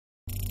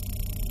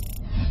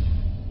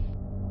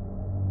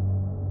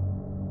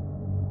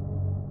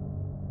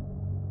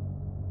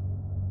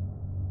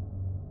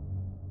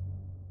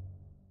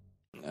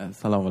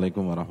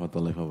Assalamualaikum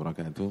warahmatullahi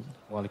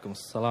wabarakatuh.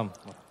 Waalaikumsalam.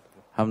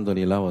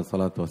 Alhamdulillah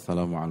wassalatu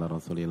wassalamu ala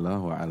rasulillah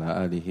wa ala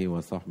alihi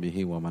wa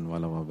sahbihi wa man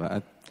wala wa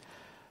ba'd.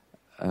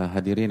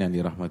 Hadirin yang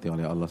dirahmati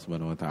oleh Allah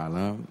subhanahu wa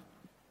ta'ala,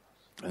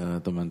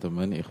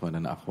 teman-teman, ikhwan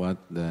dan akhwat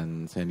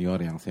dan senior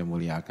yang saya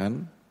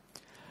muliakan.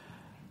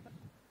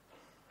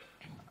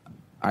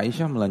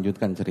 Aisyah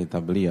melanjutkan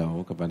cerita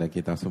beliau kepada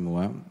kita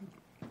semua.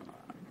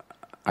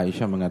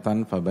 Aisyah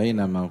mengatakan,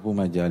 fabainama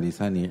huma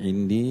jalisani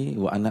indi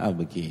wa ana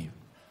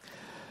abki.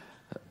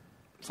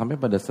 Sampai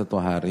pada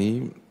suatu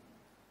hari,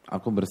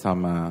 aku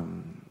bersama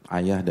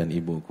ayah dan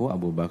ibuku,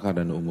 Abu Bakar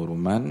dan Ummu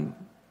Ruman,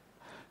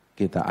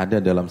 kita ada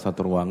dalam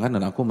satu ruangan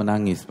dan aku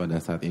menangis pada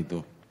saat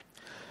itu.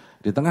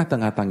 Di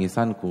tengah-tengah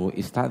tangisanku,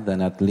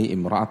 istadzanat li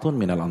imra'atun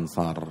minal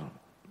ansar.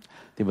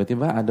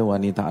 Tiba-tiba ada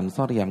wanita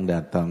ansar yang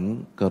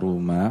datang ke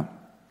rumah,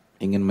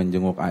 ingin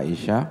menjenguk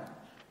Aisyah,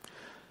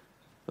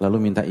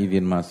 lalu minta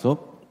izin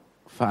masuk,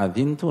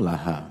 fa'adzintu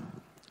laha.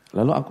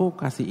 Lalu aku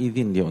kasih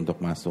izin dia untuk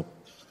masuk.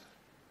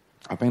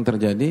 Apa yang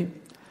terjadi?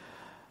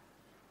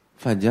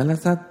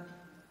 Fajalasat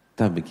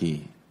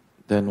tabki.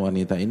 Dan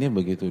wanita ini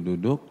begitu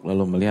duduk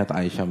lalu melihat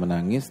Aisyah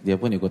menangis, dia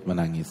pun ikut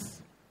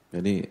menangis.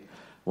 Jadi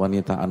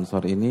wanita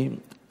Ansor ini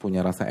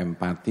punya rasa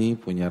empati,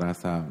 punya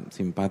rasa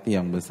simpati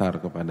yang besar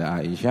kepada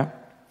Aisyah.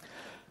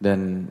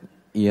 Dan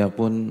ia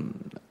pun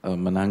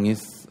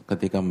menangis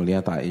ketika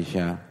melihat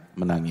Aisyah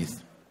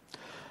menangis.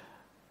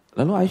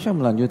 Lalu Aisyah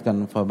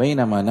melanjutkan,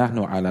 fabainama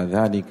nahnu ala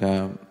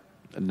dzalika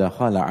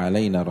dakhala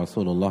alaina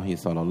Rasulullah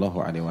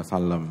sallallahu alaihi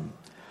wasallam.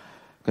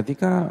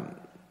 Ketika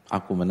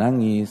aku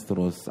menangis,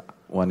 terus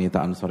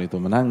wanita Ansor itu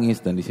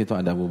menangis dan di situ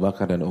ada Abu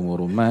Bakar dan Ummu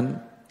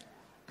Ruman.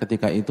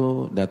 Ketika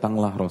itu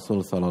datanglah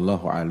Rasul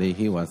sallallahu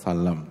alaihi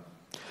wasallam.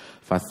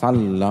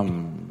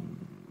 Fasallam.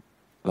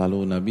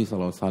 Lalu Nabi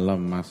sallallahu alaihi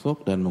wasallam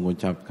masuk dan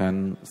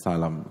mengucapkan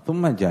salam.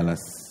 Tsumma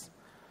jalas.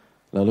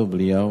 Lalu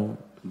beliau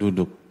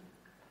duduk.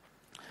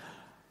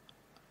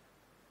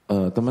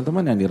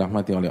 Teman-teman yang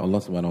dirahmati oleh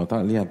Allah Subhanahu Wa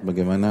Taala, lihat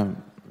bagaimana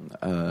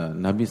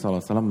Nabi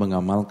SAW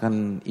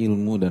mengamalkan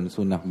ilmu dan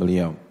sunnah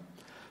beliau.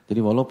 Jadi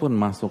walaupun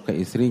masuk ke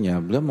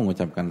istrinya, beliau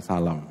mengucapkan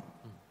salam.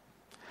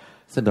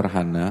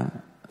 Sederhana,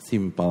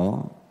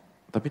 simple,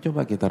 tapi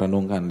coba kita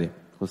renungkan deh,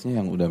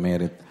 khususnya yang udah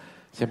married.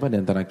 Siapa di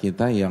antara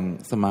kita yang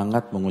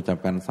semangat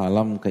mengucapkan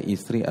salam ke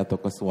istri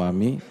atau ke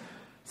suami,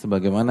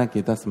 sebagaimana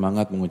kita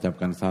semangat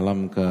mengucapkan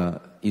salam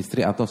ke istri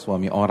atau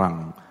suami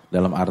orang,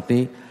 dalam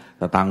arti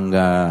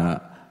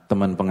tetangga,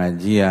 teman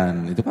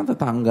pengajian, itu kan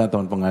tetangga,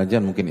 teman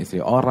pengajian, mungkin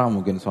istri orang,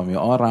 mungkin suami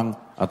orang,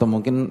 atau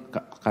mungkin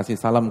kasih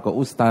salam ke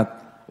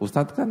ustadz.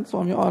 Ustadz kan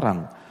suami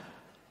orang,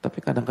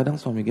 tapi kadang-kadang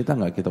suami kita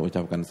nggak kita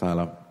ucapkan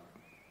salam.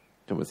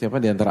 Coba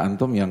siapa di antara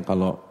antum yang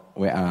kalau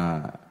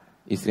WA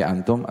istri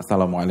antum,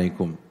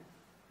 assalamualaikum,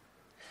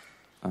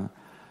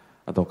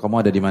 atau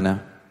kamu ada di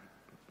mana?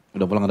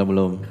 Udah pulang ada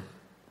belum?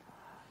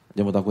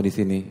 Jemput aku di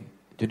sini.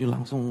 Jadi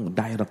langsung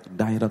direct.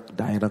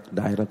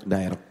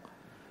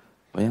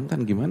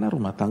 Bayangkan gimana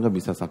rumah tangga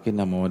bisa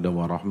sakinah mawaddah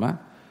warahmah,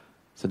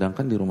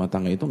 sedangkan di rumah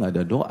tangga itu nggak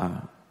ada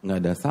doa, nggak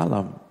ada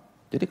salam.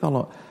 Jadi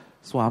kalau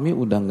suami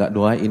udah nggak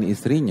doain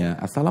istrinya,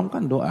 assalam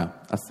kan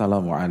doa,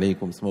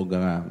 assalamualaikum,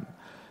 semoga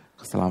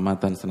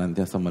keselamatan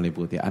senantiasa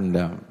meliputi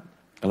Anda.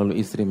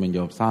 Lalu istri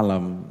menjawab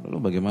salam,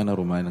 lalu bagaimana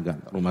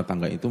rumah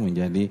tangga itu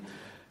menjadi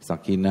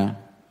sakinah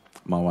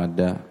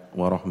mawaddah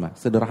warahmah?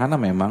 Sederhana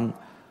memang,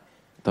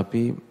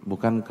 tapi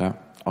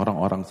bukankah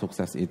orang-orang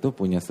sukses itu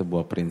punya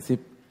sebuah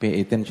prinsip? Pay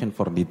attention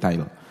for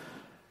detail.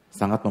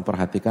 Sangat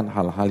memperhatikan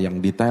hal-hal yang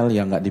detail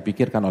yang gak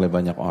dipikirkan oleh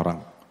banyak orang.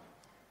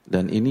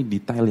 Dan ini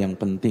detail yang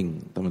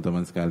penting,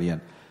 teman-teman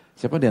sekalian.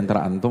 Siapa di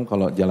antara antum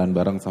kalau jalan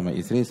bareng sama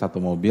istri satu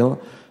mobil,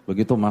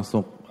 begitu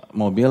masuk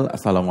mobil,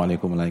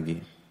 assalamualaikum lagi.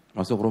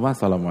 Masuk rumah,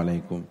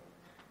 assalamualaikum.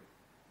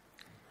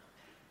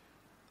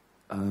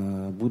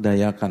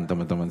 Budayakan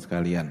teman-teman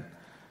sekalian.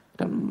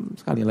 Dan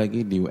sekali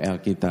lagi di WA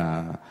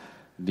kita,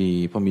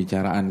 di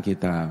pembicaraan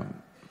kita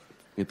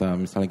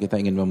misalnya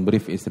kita ingin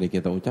membrief istri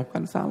kita,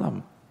 ucapkan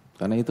salam,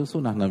 karena itu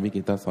sunnah Nabi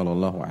kita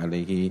sallallahu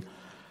alaihi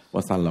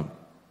wasallam.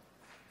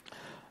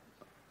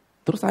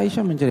 Terus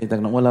Aisyah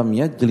menceritakan, walam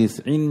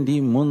yajlis indi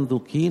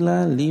mundu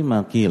qila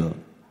lima qil.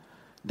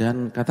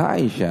 Dan kata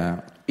Aisyah,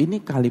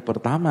 ini kali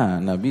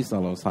pertama Nabi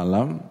sallallahu alaihi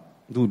wasallam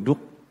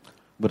duduk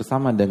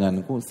bersama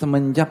denganku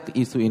semenjak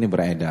isu ini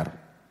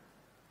beredar.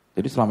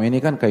 Jadi selama ini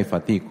kan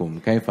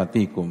kaifatikum,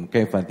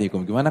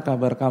 gimana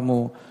kabar kamu,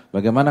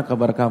 bagaimana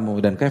kabar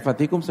kamu, dan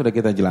kaifatikum sudah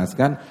kita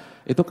jelaskan,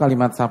 itu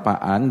kalimat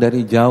sapaan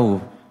dari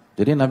jauh.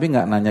 Jadi Nabi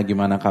nggak nanya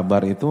gimana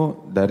kabar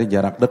itu dari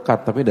jarak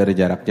dekat, tapi dari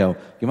jarak jauh.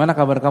 Gimana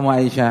kabar kamu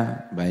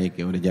Aisyah? Baik,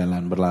 ya udah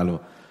jalan berlalu.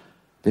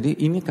 Jadi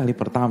ini kali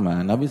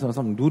pertama Nabi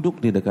SAW duduk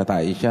di dekat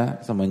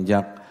Aisyah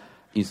semenjak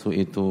isu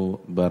itu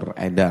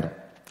beredar.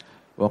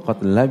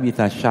 Waqad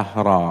labitha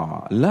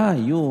syahra la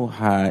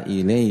yuha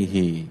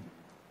ilaihi.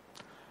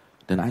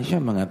 Dan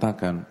Aisyah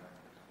mengatakan,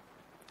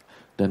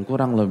 dan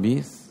kurang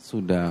lebih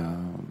sudah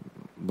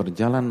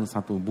berjalan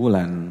 1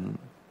 bulan,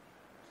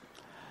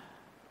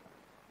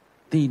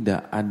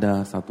 tidak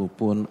ada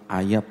satupun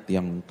ayat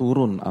yang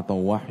turun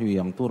atau wahyu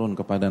yang turun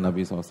kepada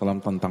Nabi SAW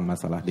tentang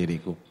masalah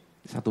diriku.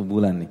 1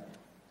 bulan nih.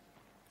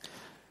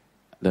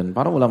 Dan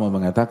para ulama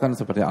mengatakan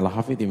seperti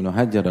Al-Hafidh Ibnu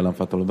Hajar dalam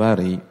Fathul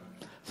Bari,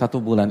 1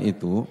 bulan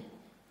itu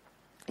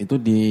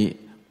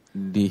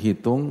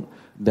dihitung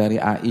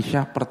dari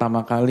Aisyah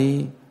pertama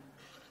kali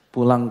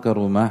pulang ke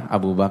rumah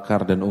Abu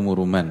Bakar dan Ummu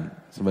Ruman.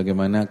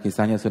 Sebagaimana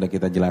kisahnya sudah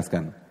kita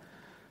jelaskan.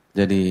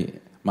 Jadi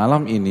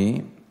malam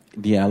ini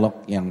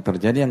dialog yang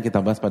terjadi yang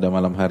kita bahas pada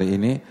malam hari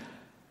ini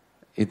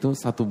itu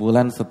 1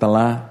 bulan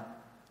setelah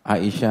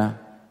Aisyah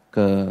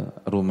ke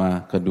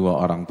rumah kedua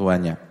orang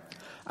tuanya.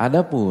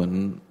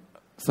 Adapun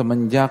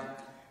semenjak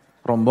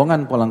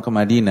rombongan pulang ke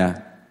Madinah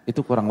itu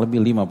kurang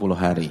lebih 50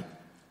 hari.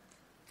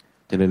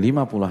 Jadi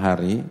 50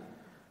 hari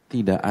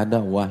tidak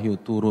ada wahyu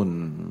turun.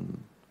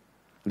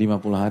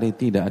 50 hari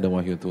tidak ada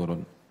wahyu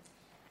turun.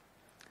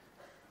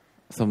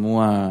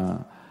 Semua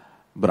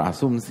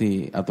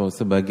berasumsi atau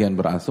sebagian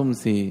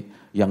berasumsi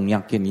yang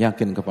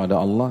yakin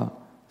kepada Allah,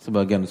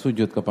 sebagian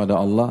sujud kepada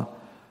Allah,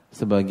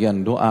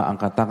 sebagian doa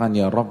angkat tangan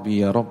ya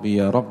Rabbi ya Rabbi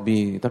ya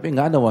Rabbi, tapi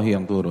enggak ada wahyu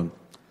yang turun.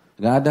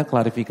 Enggak ada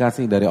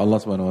klarifikasi dari Allah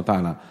Subhanahu wa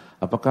taala.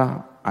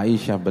 Apakah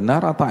Aisyah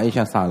benar atau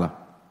Aisyah salah?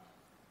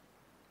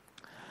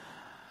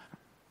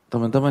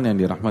 Teman-teman yang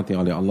dirahmati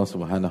oleh Allah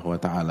Subhanahu wa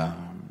taala.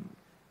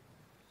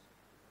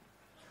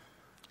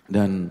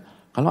 Dan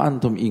kalau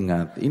antum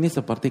ingat, ini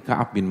seperti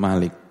Ka'ab bin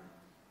Malik.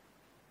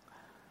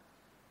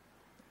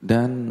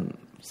 Dan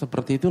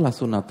seperti itulah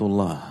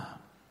sunnatullah.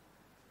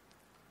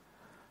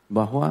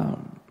 Bahwa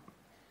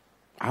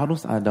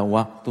harus ada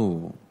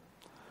waktu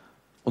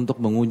untuk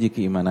menguji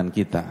keimanan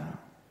kita.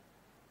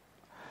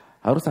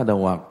 Harus ada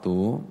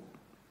waktu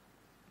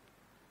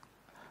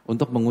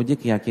untuk menguji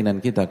keyakinan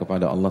kita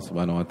kepada Allah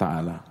Subhanahu wa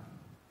taala.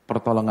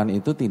 Pertolongan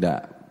itu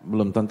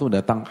belum tentu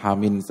datang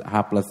H+1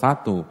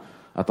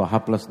 atau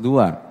H+2,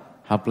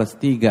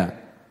 H+3,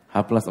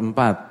 H+4.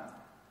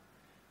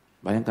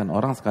 Bayangkan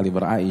orang sekali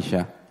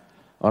Aisyah,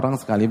 orang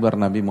sekali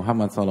Nabi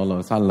Muhammad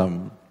SAW.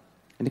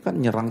 Ini kan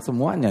nyerang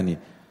semuanya nih.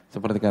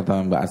 Seperti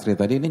kata Mbak Asri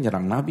tadi, ini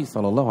nyerang Nabi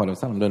SAW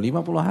udah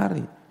 50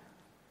 hari.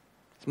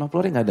 50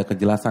 hari gak ada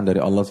kejelasan dari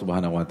Allah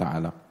Subhanahu wa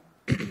taala.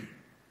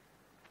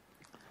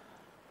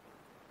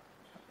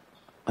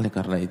 Oleh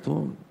karena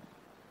itu,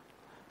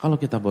 kalau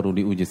kita baru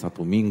diuji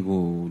 1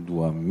 minggu,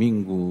 2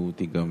 minggu,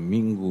 3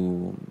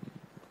 minggu,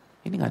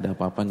 ini gak ada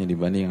apa-apanya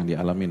dibanding yang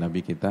dialami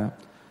Nabi kita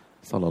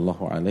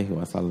Sallallahu Alaihi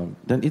Wasallam.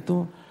 Dan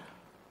itu,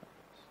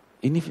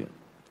 ini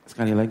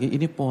sekali lagi,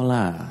 ini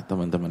pola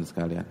teman-teman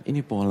sekalian.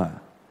 Ini pola.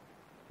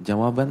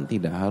 Jawaban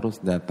tidak harus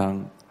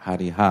datang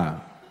hari H.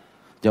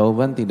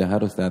 Jawaban tidak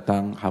harus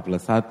datang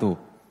H+1.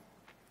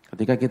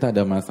 Ketika kita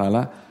ada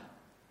masalah,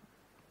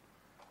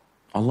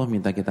 Allah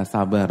minta kita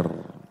sabar.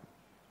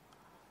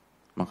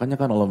 Makanya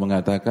kan Allah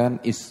mengatakan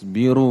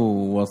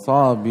isbiru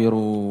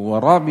wasabiru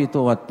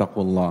warabitu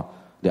wattaqullah.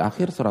 Di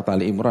akhir surat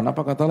Ali Imran apa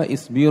kata Allah?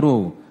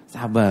 Isbiru,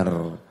 sabar.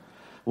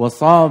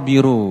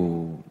 Wasabiru.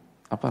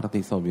 Apa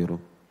arti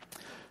sabiru?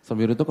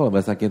 Sabiru itu kalau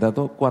bahasa kita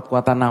tuh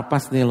kuat-kuatan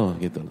napas nih loh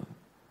gitu loh.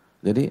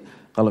 Jadi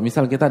kalau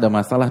misal kita ada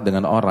masalah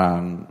dengan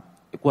orang,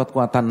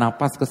 kuat-kuatan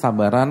napas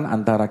kesabaran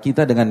antara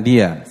kita dengan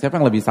dia. Siapa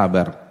yang lebih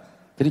sabar?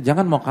 Jadi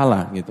jangan mau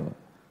kalah gitu.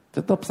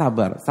 Tetap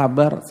sabar.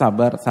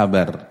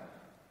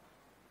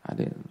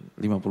 Ada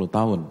 50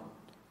 tahun.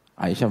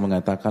 Aisyah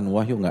mengatakan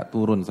wahyu gak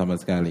turun sama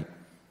sekali.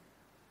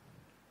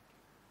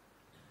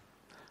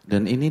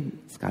 Dan ini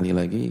sekali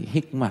lagi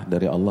hikmah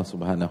dari Allah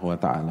Subhanahu wa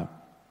taala.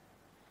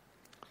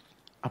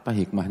 Apa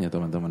hikmahnya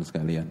teman-teman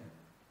sekalian?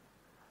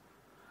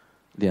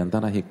 Di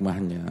antara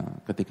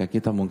hikmahnya ketika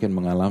kita mungkin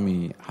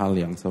mengalami hal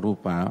yang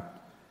serupa,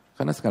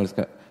 karena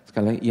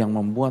sekali yang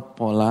membuat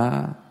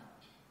pola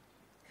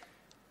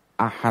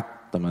ahad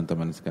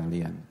teman-teman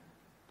sekalian.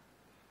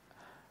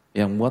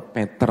 Yang buat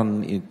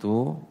pattern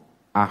itu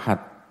ahad.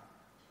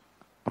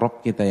 Rob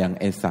kita yang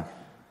esa.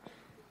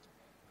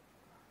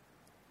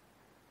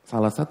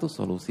 Salah satu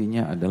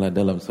solusinya adalah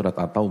dalam surat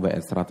At-Taubah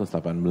ayat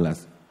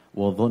 118.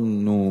 Wa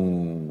dhannu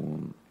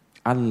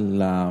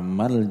alla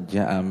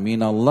malja'a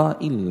minallah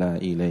illa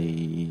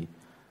ilaihi.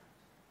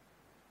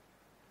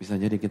 Bisa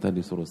jadi kita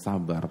disuruh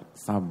sabar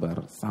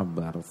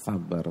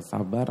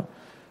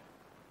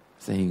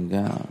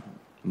sehingga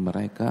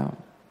mereka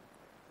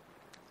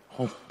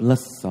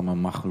hopeless sama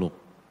makhluk.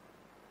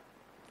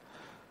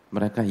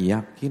 Mereka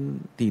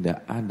yakin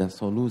tidak ada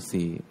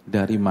solusi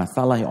dari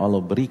masalah yang Allah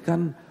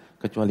berikan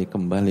kecuali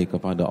kembali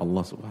kepada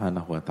Allah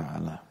Subhanahu wa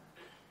taala.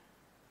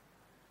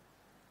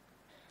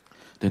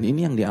 Dan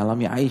ini yang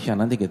dialami Aisyah,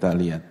 nanti kita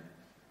lihat.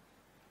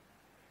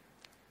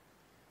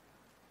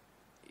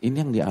 Ini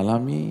yang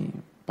dialami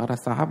para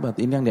sahabat,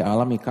 ini yang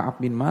dialami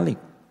Ka'ab bin Malik.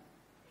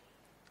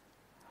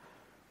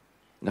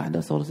 Gak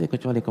ada solusi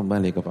kecuali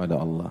kembali kepada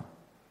Allah.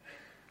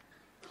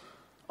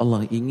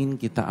 Allah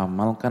ingin kita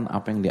amalkan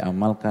apa yang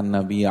diamalkan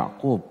Nabi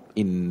Ya'qub.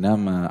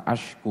 Innama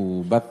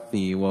ashku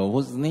bathi wa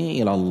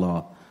huzni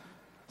ilallah.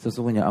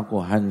 Sesungguhnya aku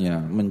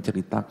hanya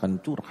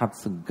menceritakan curhat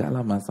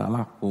segala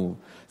masalahku,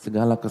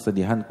 segala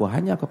kesedihanku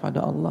hanya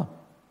kepada Allah.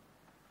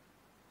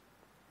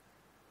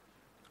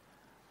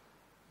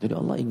 Jadi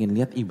Allah ingin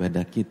lihat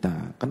ibadah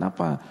kita.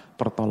 Kenapa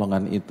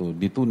pertolongan itu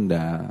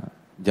ditunda,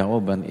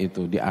 jawaban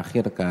itu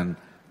diakhirkan?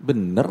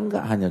 Benar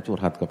nggak hanya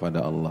curhat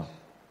kepada Allah?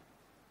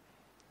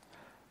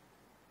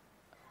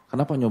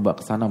 Kenapa nyoba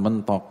ke sana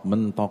mentok.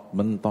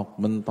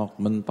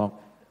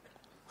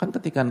 Kan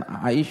ketika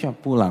Aisyah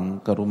pulang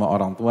ke rumah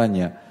orang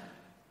tuanya,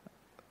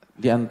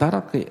 di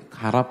antara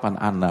harapan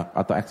anak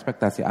atau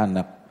ekspektasi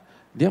anak,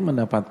 dia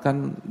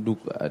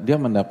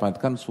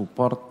mendapatkan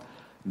support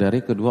dari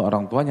kedua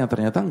orang tuanya.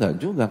 Ternyata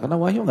enggak juga, karena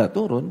wahyu enggak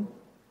turun.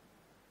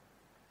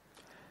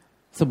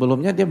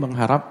 Sebelumnya dia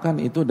mengharapkan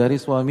itu dari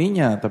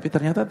suaminya, tapi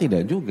ternyata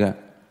tidak juga.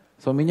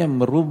 Suaminya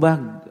merubah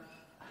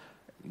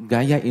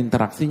gaya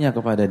interaksinya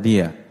kepada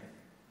dia.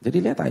 Jadi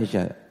lihat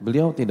Aisyah,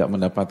 beliau tidak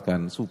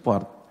mendapatkan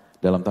support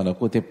dalam tanda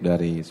kutip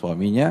dari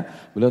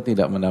suaminya, beliau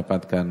tidak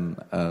mendapatkan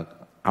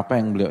apa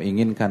yang beliau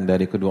inginkan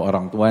dari kedua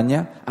orang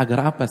tuanya.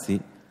 Agar apa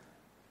sih?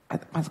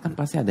 Kan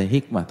pasti ada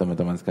hikmah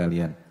teman-teman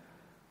sekalian.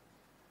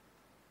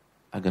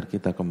 Agar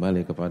kita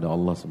kembali kepada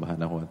Allah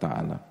Subhanahu wa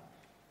taala.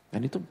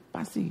 Dan itu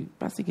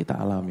pasti kita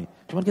alami.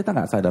 Cuman kita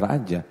nggak sadar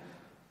aja.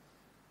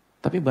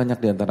 Tapi banyak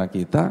di antara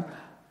kita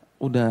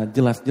udah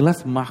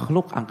jelas-jelas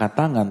makhluk angkat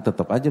tangan,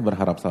 tetap aja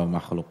berharap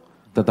sama makhluk.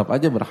 Tetap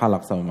aja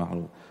berhalak sama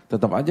makhluk.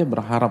 Tetap aja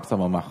berharap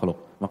sama makhluk.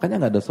 Makanya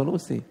nggak ada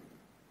solusi.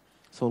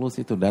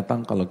 Solusi itu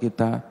datang kalau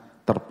kita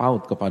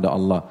terpaut kepada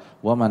Allah.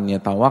 Wa man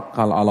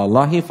yatawakkal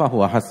 'alallahi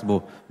fahuwa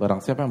hasbuh.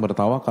 Barang siapa yang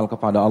bertawakal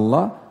kepada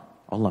Allah,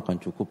 Allah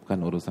akan cukupkan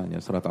urusannya.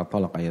 Surat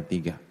At-Talaq ayat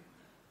 3.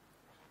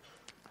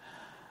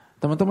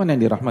 Teman-teman yang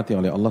dirahmati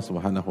oleh Allah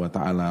Subhanahu wa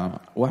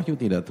taala, wahyu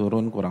tidak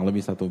turun kurang lebih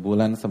 1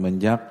 bulan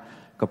semenjak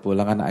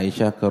kepulangan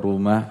Aisyah ke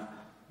rumah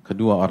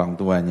kedua orang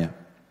tuanya.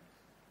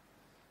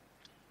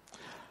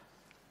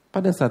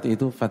 Pada saat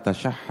itu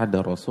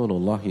fatashahhada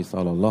Rasulullah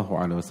sallallahu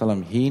alaihi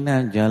wasallam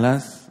hina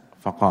jalas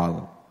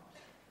faqal.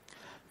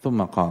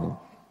 Thumma qala.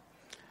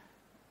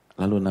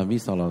 Lalu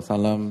Nabi sallallahu alaihi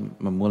wasallam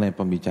memulai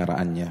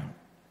pembicaraannya.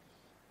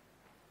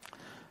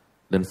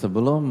 Dan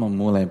sebelum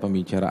memulai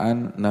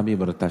pembicaraan, Nabi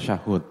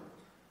bertasyahud.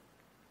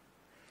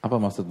 Apa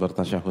maksud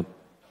bertasyahud?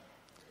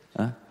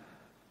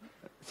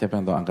 Siapa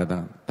yang tahu angkat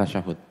tangan?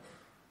 Tasyahud.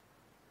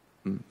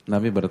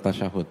 Nabi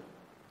bertasyahud.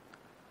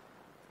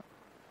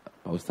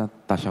 Pak Ustaz,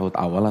 tasyahud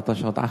awal atau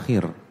tasyahud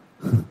akhir?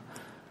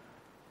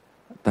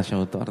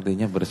 Tasyahud itu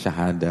artinya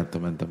bersyahadat,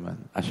 teman-teman.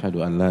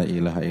 Asyhadu an la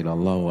ilaha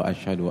illallah wa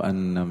asyhadu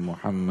anna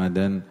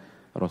Muhammadan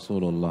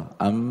Rasulullah.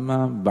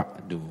 Amma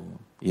ba'du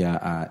ya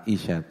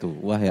Aisyah tu,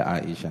 wahai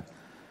Aisyah.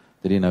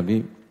 Jadi Nabi,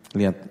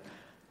 lihat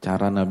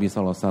cara Nabi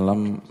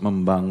SAW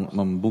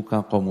membuka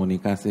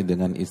komunikasi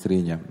dengan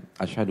istrinya.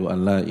 Asyhadu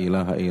an la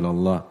ilaha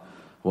illallah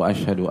wa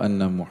asyhadu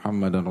anna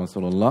Muhammadan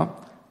Rasulullah,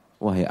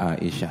 wahai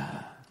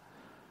Aisyah.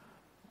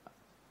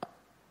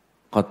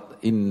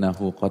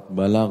 Innahu qad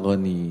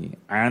balaghani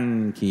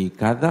anki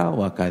kadza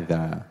wa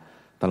kadza.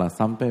 Telah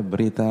sampai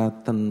berita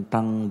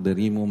tentang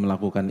dirimu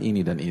melakukan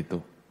ini dan itu.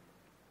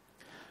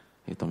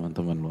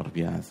 Teman-teman luar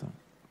biasa.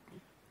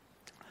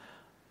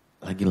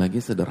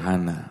 Lagi-lagi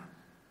sederhana,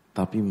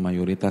 tapi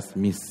mayoritas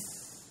miss.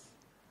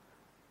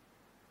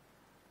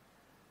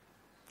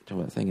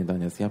 Coba saya ingin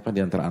tanya, siapa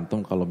di antara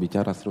antum kalau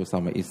bicara seru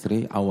sama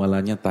istri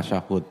awalannya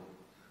tasyahud?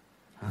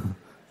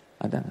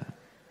 Ada enggak?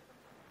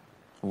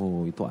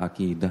 Oh, itu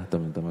akidah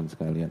teman-teman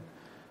sekalian.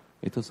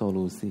 Itu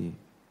solusi.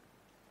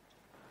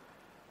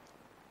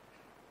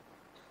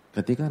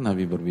 Ketika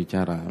Nabi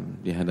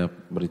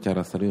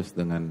berbicara serius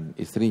dengan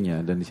istrinya,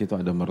 dan di situ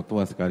ada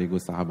mertua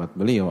sekaligus sahabat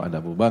beliau, ada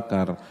Abu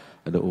Bakar,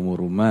 ada Ummu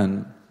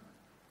Ruman,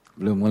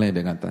 beliau mulai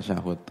dengan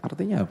tasyahud.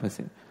 Artinya apa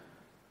sih?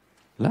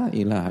 La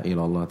ilaha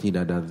illallah,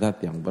 tidak ada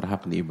zat yang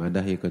berhak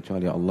diibadahi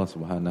kecuali Allah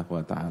Subhanahu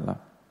wa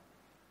taala.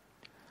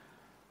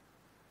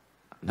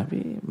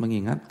 Nabi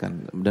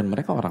mengingatkan, dan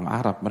mereka orang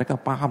Arab, mereka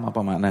paham apa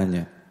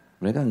maknanya.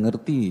 Mereka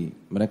ngerti,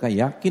 mereka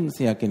yakin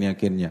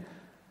seyakin-yakinnya.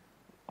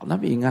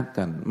 Nabi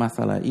ingatkan,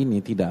 masalah ini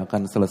tidak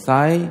akan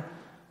selesai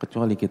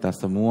kecuali kita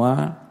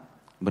semua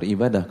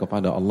beribadah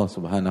kepada Allah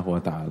Subhanahu wa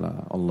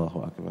taala.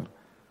 Allahu akbar.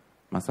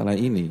 Masalah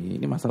ini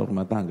masalah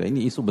rumah tangga,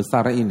 ini isu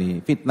besar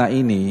ini, fitnah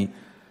ini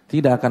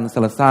tidak akan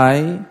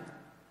selesai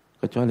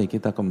kecuali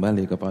kita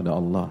kembali kepada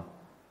Allah.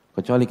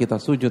 Kecuali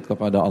kita sujud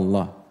kepada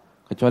Allah.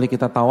 Kecuali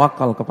kita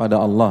tawakal kepada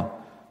Allah,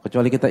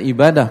 kecuali kita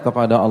ibadah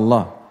kepada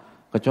Allah,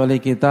 kecuali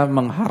kita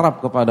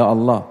mengharap kepada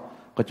Allah,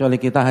 kecuali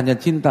kita hanya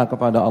cinta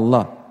kepada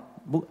Allah.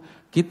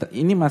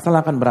 Ini masalah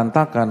akan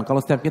berantakan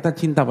kalau setiap kita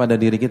cinta pada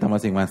diri kita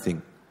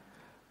masing-masing.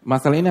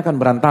 Masalah ini akan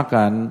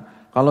berantakan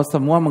kalau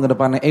semua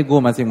mengedepankan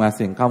ego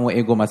masing-masing. Kamu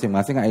ego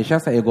masing-masing,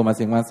 Aisyah, saya ego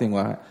masing-masing,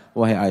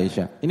 wahai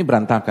Aisyah. Ini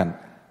berantakan.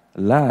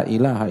 La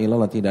ilaha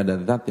illallah, tidak ada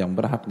zat yang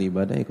berhak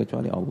diibadahi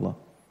kecuali Allah.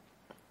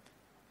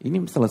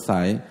 Ini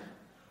selesai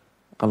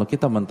kalau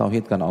kita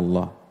mentauhidkan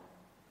Allah,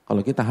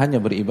 kalau kita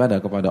hanya beribadah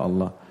kepada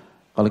Allah,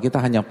 kalau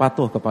kita hanya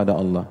patuh kepada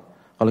Allah,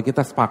 kalau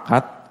kita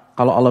sepakat,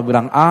 kalau Allah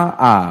bilang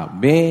A,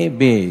 B,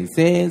 B,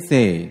 C, C,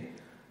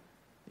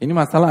 ini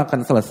masalah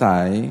akan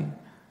selesai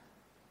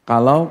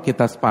kalau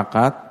kita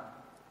sepakat,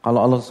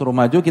 kalau Allah suruh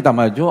maju, kita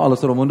maju, Allah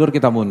suruh mundur,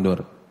 kita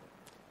mundur.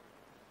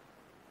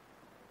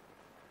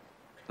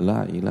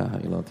 La ilaha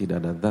illallah,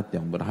 tidak ada zat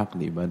yang berhak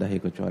diibadahi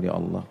kecuali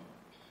Allah.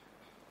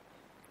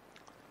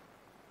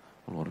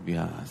 Luar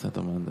biasa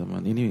teman-teman.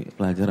 Ini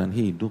pelajaran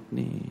hidup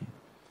nih.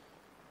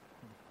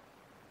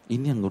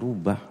 Ini yang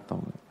ngerubah,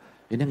 tau gak?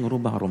 Ini yang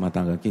ngerubah rumah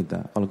tangga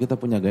kita. Kalau kita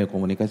punya gaya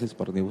komunikasi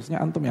seperti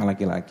khususnya antum yang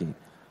laki-laki.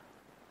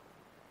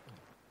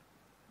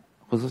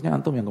 Khususnya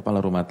antum yang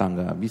kepala rumah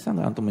tangga. Bisa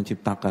gak antum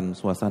menciptakan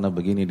suasana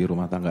begini di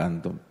rumah tangga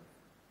antum?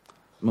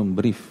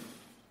 Membrief.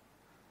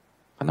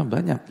 Karena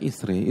banyak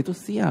istri itu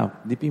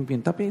siap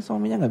dipimpin, tapi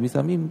suaminya gak bisa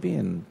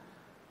mimpin.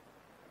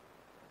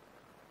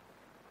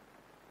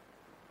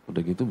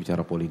 Udah gitu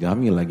bicara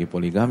poligami lagi.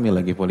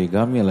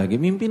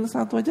 Mimpin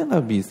satu aja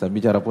gak bisa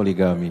bicara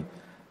poligami.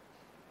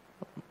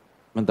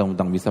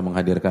 Mentang-mentang bisa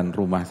menghadirkan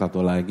rumah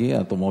satu lagi,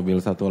 atau mobil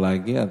satu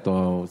lagi,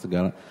 atau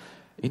segala.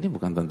 Ini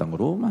bukan tentang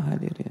rumah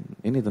hadirin.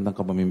 Ini tentang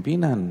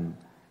kepemimpinan.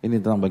 Ini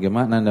tentang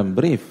bagaimana Anda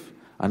brief,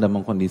 Anda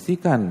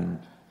mengkondisikan,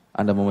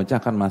 Anda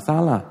memecahkan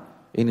masalah.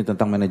 Ini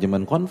tentang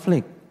manajemen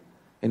konflik.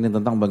 Ini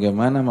tentang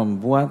bagaimana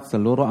membuat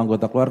seluruh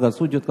anggota keluarga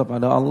sujud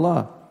kepada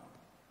Allah.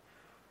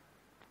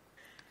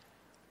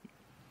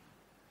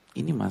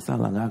 Ini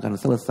masalah gak akan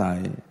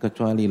selesai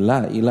kecuali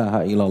la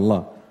ilaha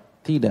illallah.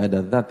 Tidak ada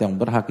zat yang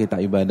berhak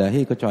kita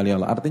ibadahi kecuali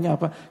Allah. Artinya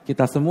apa?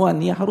 Kita semua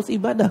nih harus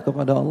ibadah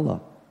kepada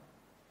Allah.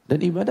 Dan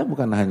ibadah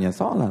bukan hanya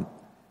sholat.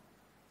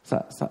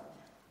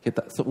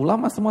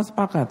 Ulama semua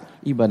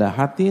sepakat. Ibadah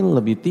hati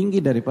lebih tinggi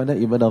daripada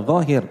ibadah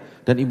zahir.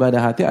 Dan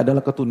ibadah hati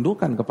adalah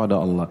ketundukan kepada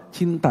Allah.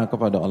 Cinta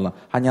kepada Allah.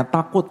 Hanya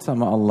takut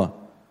sama Allah.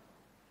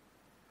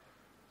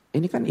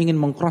 Ini kan ingin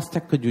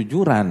meng-cross-check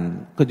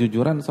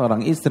kejujuran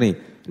seorang istri.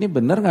 Ini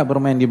benar gak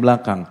bermain di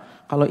belakang?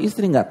 Kalau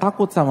istri gak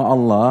takut sama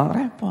Allah,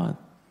 repot.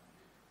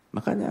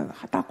 Makanya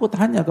takut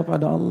hanya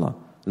kepada Allah.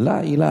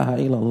 La ilaha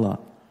illallah.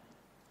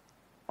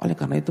 Oleh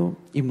karena itu,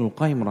 Ibnu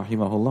Qayyim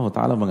rahimahullah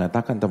ta'ala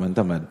mengatakan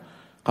teman-teman,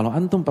 kalau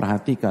antum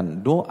perhatikan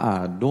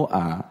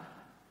doa-doa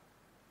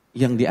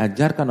yang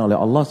diajarkan oleh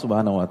Allah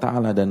subhanahu wa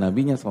ta'ala dan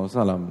Nabinya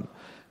SAW,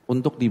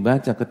 untuk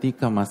dibaca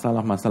ketika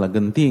masalah-masalah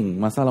genting,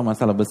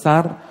 masalah-masalah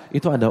besar,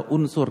 itu ada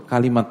unsur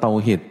kalimat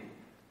tauhid.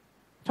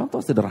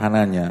 Contoh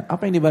sederhananya,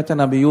 apa yang dibaca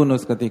Nabi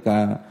Yunus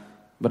ketika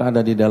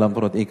berada di dalam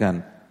perut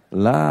ikan?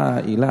 La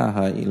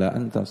ilaha illa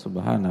anta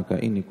subhanaka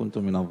inni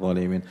kuntu minadh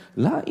dhalimin.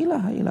 La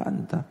ilaha illa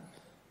anta.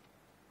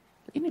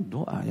 Ini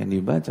doa yang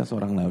dibaca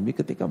seorang Nabi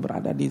ketika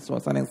berada di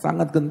suasana yang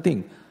sangat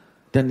genting.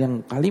 Dan yang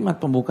kalimat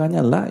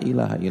pembukanya la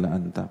ilaha illa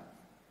anta.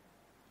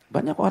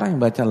 Banyak orang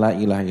yang baca la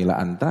ilaha illa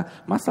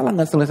anta, masalah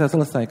gak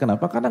selesai-selesai.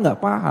 Kenapa? Karena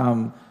gak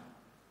paham.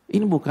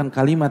 Ini bukan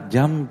kalimat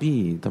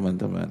jambi,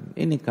 teman-teman.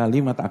 Ini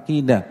kalimat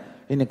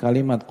akidah. Ini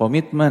kalimat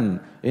komitmen.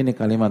 Ini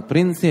kalimat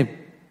prinsip.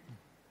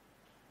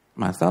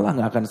 Masalah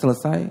gak akan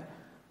selesai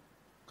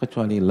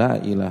kecuali la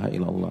ilaha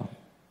illallah.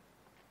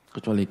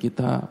 Kecuali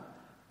kita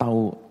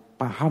tahu,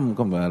 paham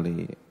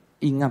kembali,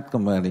 ingat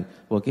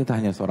kembali bahwa kita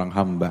hanya seorang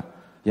hamba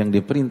yang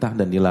diperintah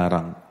dan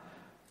dilarang.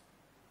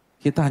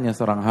 Kita hanya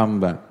seorang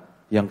hamba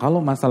yang kalau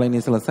masalah ini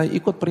selesai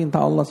ikut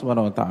perintah Allah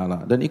Subhanahu wa taala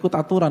dan ikut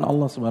aturan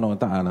Allah Subhanahu wa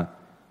taala.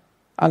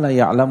 Ala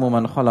ya'lamu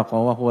man khalaqa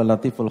wa huwa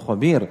latiful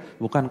khabir.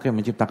 Bukankah yang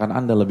menciptakan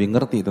Anda lebih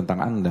ngerti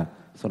tentang Anda?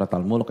 Surat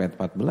Al-Mulk ayat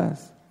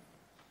 14.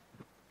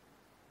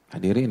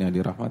 Hadirin yang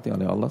dirahmati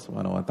oleh Allah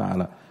Subhanahu wa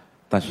taala.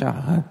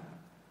 Tasyahud.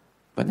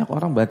 Banyak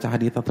orang baca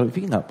hadits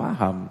fikih enggak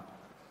paham.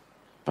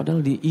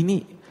 Padahal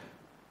ini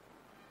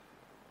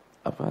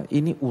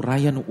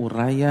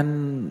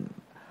uraian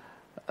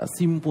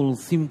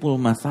simpul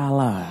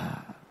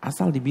masalah.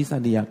 Asal bisa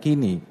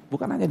diyakini,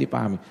 bukan hanya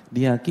dipahami,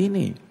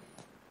 diyakini.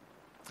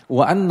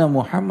 Wa anna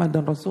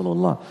Muhammadan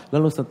Rasulullah.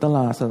 Lalu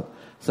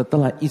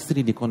setelah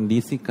istri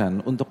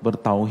dikondisikan untuk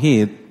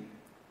bertauhid,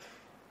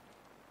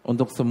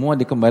 untuk semua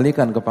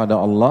dikembalikan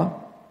kepada Allah,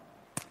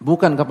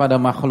 bukan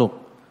kepada makhluk,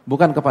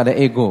 bukan kepada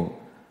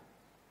ego.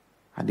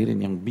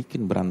 Hadirin, yang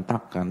bikin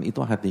berantakan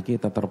itu hati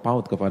kita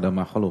terpaut kepada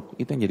makhluk.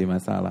 Itu yang jadi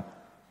masalah.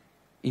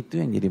 Itu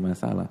yang jadi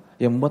masalah,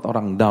 yang membuat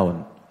orang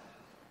down.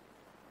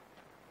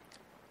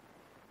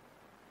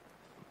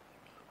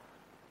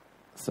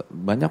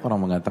 Banyak orang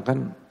mengatakan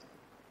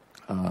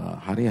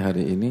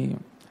hari-hari ini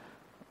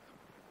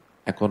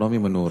ekonomi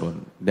menurun,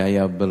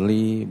 daya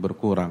beli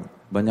berkurang,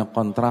 banyak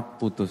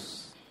kontrak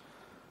putus.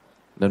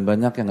 Dan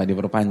banyak yang gak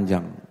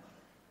diperpanjang.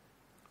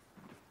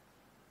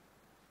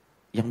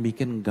 Yang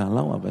bikin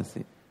galau apa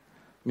sih?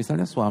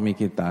 Misalnya suami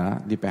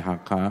kita di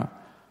PHK,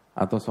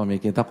 atau suami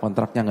kita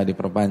kontraknya gak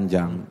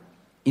diperpanjang,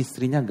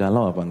 istrinya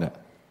galau apa enggak?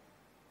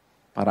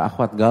 Para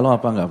akhwat galau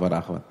apa enggak para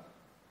akhwat?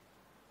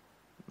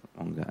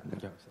 Oh, enggak.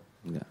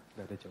 Enggak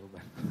ada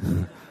jawaban.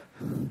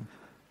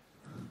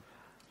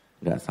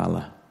 Enggak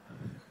salah.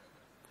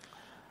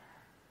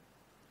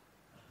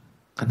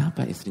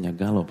 Kenapa istrinya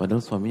galau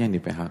padahal suaminya yang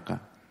di PHK?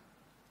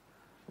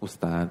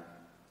 Ustadz,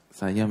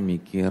 saya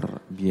mikir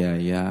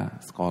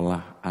biaya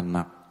sekolah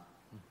anak.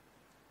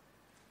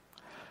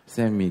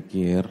 Saya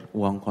mikir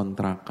uang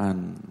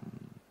kontrakan.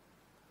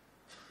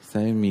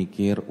 Saya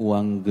mikir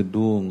uang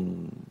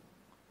gedung.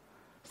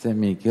 Saya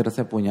mikir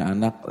saya punya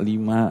anak 5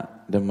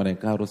 dan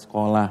mereka harus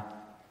sekolah.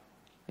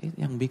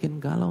 Yang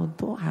bikin galau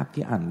itu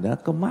hati Anda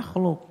ke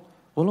makhluk.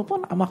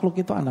 Walaupun makhluk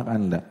itu anak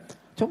Anda.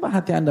 Coba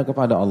hati Anda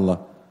kepada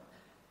Allah.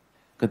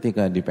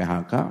 Ketika di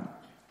PHK,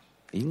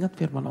 ingat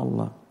firman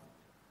Allah.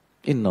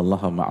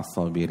 Innallaha ma'as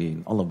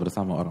sabirin. Allah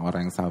bersama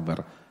orang-orang yang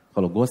sabar.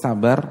 Kalau gue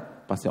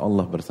sabar, pasti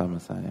Allah bersama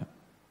saya.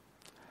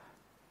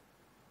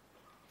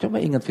 Coba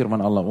ingat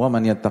firman Allah. Wa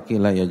man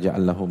yattaqillaha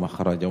yaj'al lahu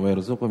makhraja wa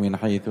yarzuqhu min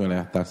haitsu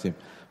la yahtasib.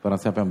 Barang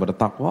siapa yang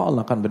bertakwa,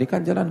 Allah akan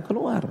berikan jalan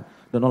keluar.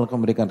 Dan Allah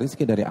akan berikan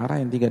rezeki dari arah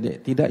yang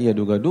tidak ia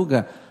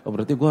duga-duga. Oh,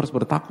 berarti gue harus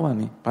bertakwa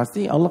nih.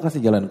 Pasti Allah kasih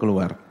jalan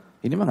keluar.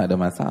 Ini mah gak ada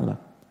masalah.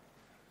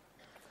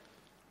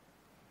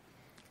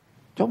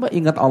 Coba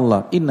ingat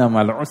Allah. Inna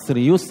ma'al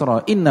usri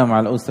yusra. Inna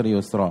ma'al usri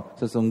yusra.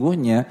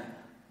 Sesungguhnya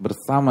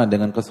bersama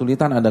dengan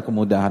kesulitan ada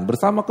kemudahan.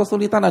 Bersama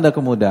kesulitan ada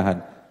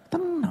kemudahan.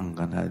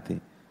 Tenangkan hati.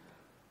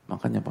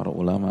 Makanya para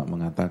ulama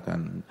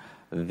mengatakan.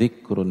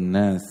 Dzikrun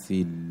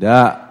nasi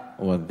da'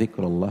 wa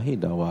dzikrullahi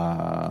dawa.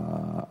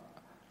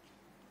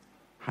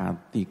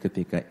 Hati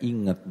ketika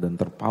ingat dan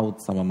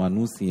terpaut sama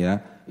manusia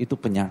itu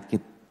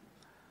penyakit.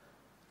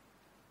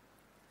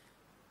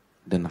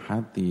 Dan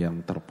hati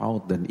yang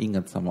terpaut dan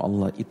ingat sama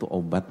Allah itu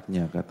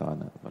obatnya, kata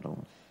anak kepada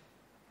Allah.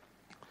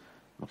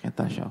 Makanya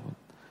tasyahud.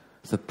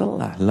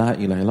 Setelah la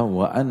ilaha illallah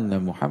wa anna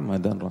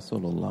Muhammadan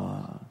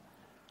Rasulullah.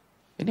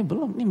 Ini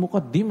belum, ini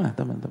muqaddimah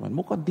teman-teman,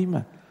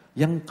 muqaddimah.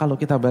 Yang kalau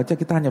kita baca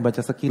kita hanya baca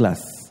sekilas.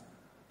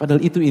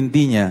 Padahal itu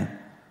intinya.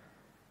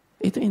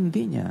 Itu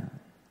intinya.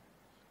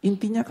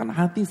 Intinya kan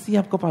hati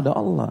siap kepada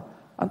Allah.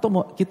 Atau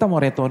kita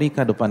mau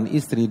retorika depan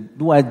istri 2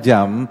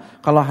 jam.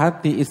 Kalau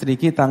hati istri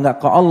kita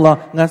enggak ke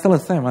Allah, enggak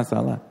selesai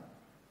masalah.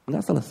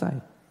 Enggak selesai.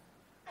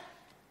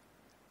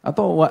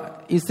 Atau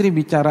istri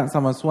bicara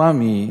sama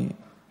suami,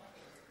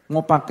 mau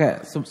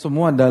pakai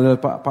semua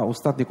dalil Pak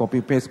Ustadz di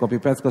copy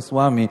paste ke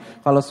suami.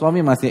 Kalau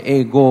suami masih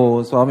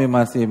ego, suami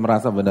masih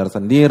merasa benar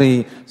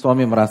sendiri,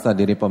 suami merasa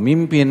diri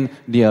pemimpin,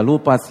 dia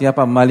lupa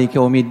siapa Malik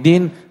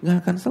Yaumiddin, nggak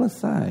akan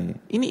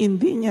selesai. Ini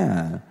intinya.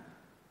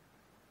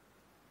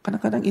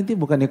 Kadang-kadang inti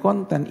bukan di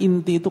konten,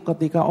 inti itu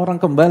ketika orang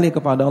kembali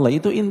kepada Allah,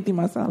 itu inti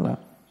masalah.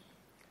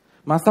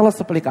 Masalah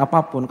sepelik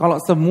apapun,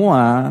 kalau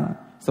semua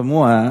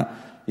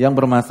yang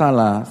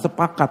bermasalah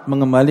sepakat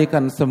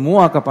mengembalikan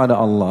semua kepada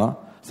Allah,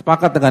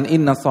 sepakat dengan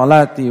inna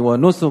salati wa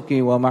nusuki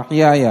wa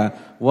mahyaya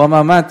wa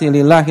mamati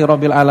lillahi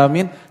rabbil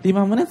alamin, 5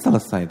 menit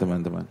selesai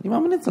teman-teman. 5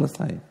 menit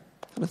selesai.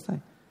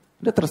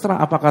 Udah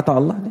terserah apa kata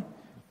Allah nih.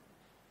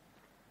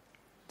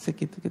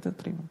 Segitu kita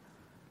terima.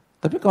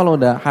 Tapi kalau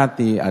udah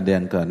hati ada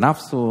yang ke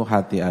nafsu,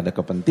 hati ada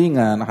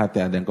kepentingan,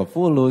 hati ada yang ke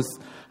fulus,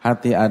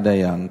 hati ada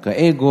yang ke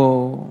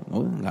ego,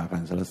 nggak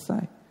akan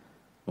selesai.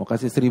 Mau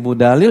kasih 1000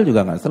 dalil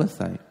juga nggak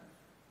selesai.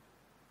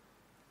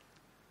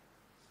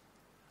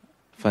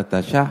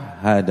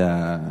 Fatashahada.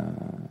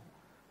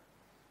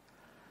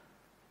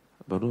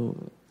 Baru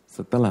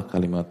setelah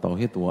kalimat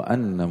tauhid wa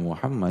anna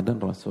Muhammadan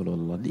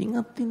Rasulullah,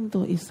 diingetin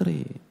tuh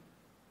istri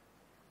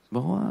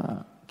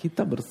bahwa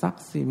kita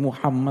bersaksi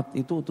Muhammad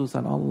itu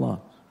utusan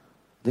Allah.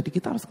 Jadi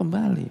kita harus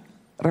kembali.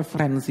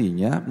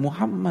 Referensinya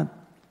Muhammad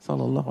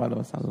sallallahu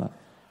alaihi wasallam.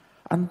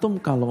 Antum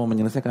kalau mau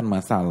menyelesaikan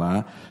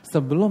masalah,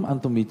 sebelum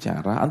antum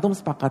bicara, antum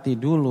sepakati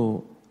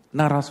dulu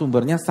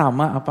narasumbernya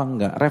sama apa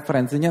enggak,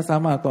 referensinya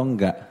sama atau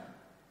enggak.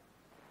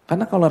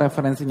 Karena kalau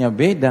referensinya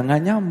beda,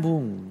 nggak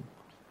nyambung.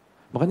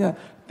 Makanya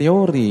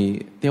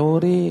teori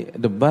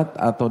debat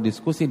atau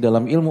diskusi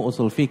dalam ilmu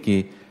usul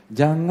fikih,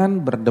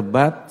 jangan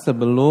berdebat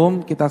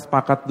sebelum kita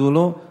sepakat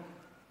dulu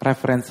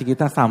referensi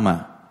kita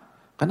sama.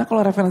 Karena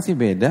kalau referensi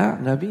beda,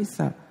 nggak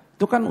bisa.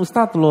 Itu kan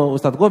ustadz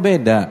gue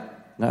beda,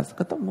 nggak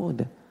ketemu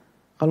udah.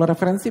 Kalau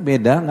referensi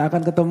beda, nggak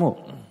akan ketemu.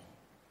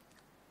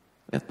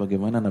 Lihat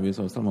bagaimana Nabi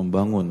SAW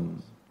membangun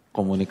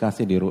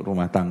komunikasi di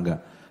rumah tangga.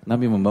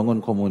 Nabi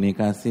membangun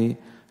komunikasi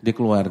di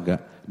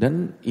keluarga.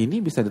 Dan ini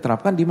bisa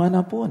diterapkan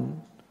dimanapun.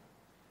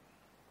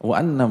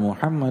 Wa anna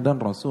Muhammadan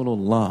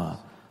Rasulullah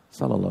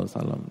sallallahu alaihi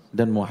wasallam.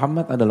 Dan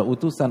Muhammad adalah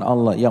utusan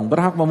Allah. Yang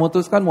berhak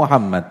memutuskan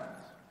Muhammad,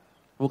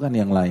 bukan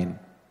yang lain.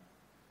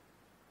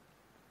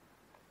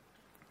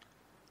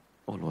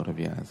 Oh, luar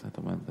biasa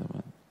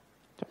teman-teman.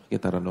 Coba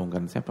kita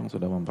renungkan siapa yang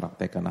sudah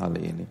mempraktekkan hal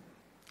ini.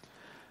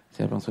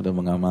 Siapa yang sudah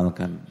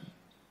mengamalkan.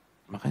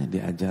 Makanya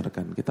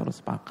diajarkan. Kita harus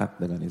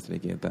sepakat dengan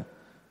istri kita.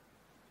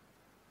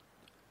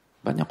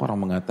 Banyak orang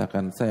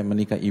mengatakan saya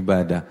menikah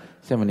ibadah,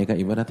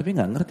 tapi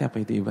nggak ngerti apa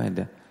itu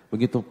ibadah.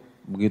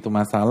 Begitu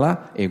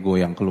masalah ego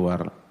yang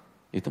keluar,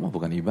 itu mah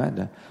bukan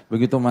ibadah.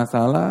 Begitu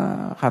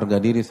masalah harga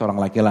diri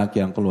seorang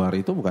laki-laki yang keluar,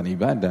 itu bukan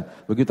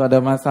ibadah. Begitu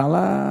ada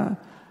masalah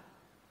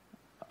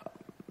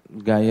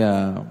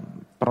gaya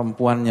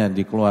perempuannya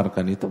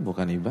dikeluarkan, itu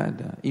bukan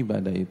ibadah.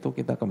 Ibadah itu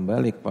kita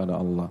kembali kepada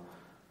Allah.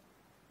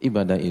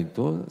 Ibadah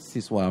itu si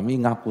suami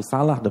ngaku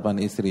salah depan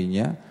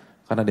istrinya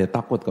karena dia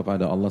takut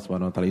kepada Allah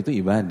Subhanahu wa taala, itu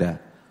ibadah.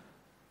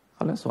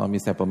 Kalau suami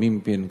saya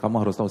pemimpin, kamu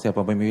harus tahu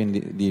siapa pemimpin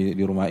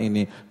di rumah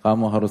ini,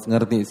 kamu harus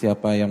ngerti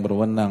siapa yang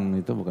berwenang,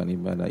 itu bukan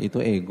ibadah,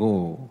 itu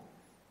ego.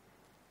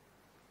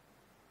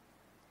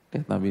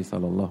 Nabi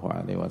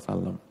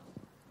SAW.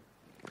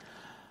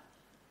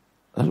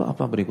 Lalu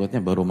apa berikutnya?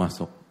 Baru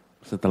masuk.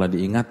 Setelah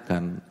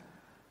diingatkan,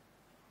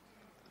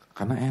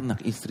 karena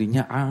enak,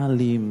 istrinya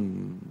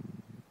alim,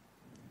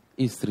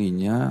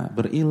 istrinya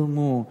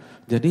berilmu,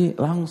 jadi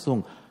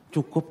langsung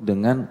cukup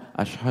dengan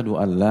asyhadu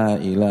an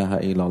la ilaha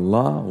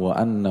illallah wa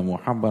anna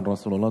muhammadar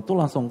rasulullah,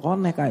 tuh langsung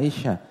connect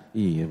Aisyah.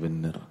 Iya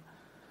bener,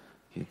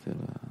 gitu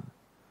loh.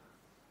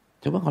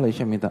 Coba kalau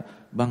Aisyah minta,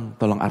 bang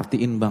tolong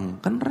artiin bang,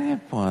 kan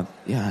repot,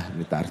 ya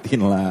minta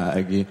artiin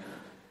lagi.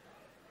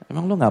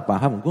 Emang lu nggak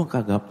paham? Gue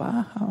kagak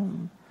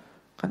paham.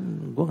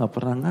 Kan gue gak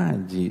pernah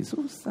ngaji,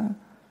 susah.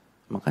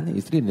 Makanya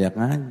istri dia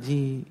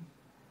ngaji,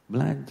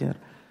 belajar.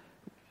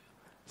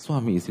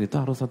 Suami istri itu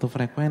harus satu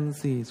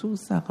frekuensi,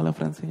 susah kalau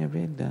frekuensinya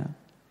beda.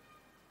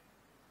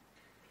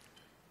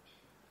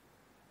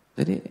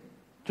 Jadi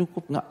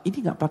cukup ini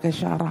gak pakai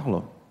syarah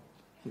loh.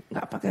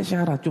 Gak pakai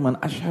syarah,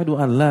 cuman asyhadu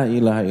an la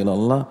ilaha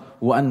illallah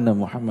wa anna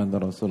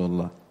muhammadar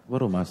rasulullah.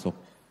 Baru masuk.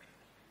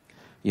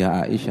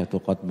 Ya Aisyah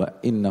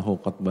innahu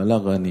qad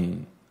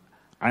balagani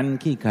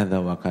anki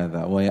kada wa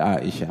kada, wa ya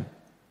Aisyah,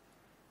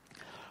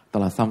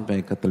 telah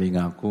sampai ke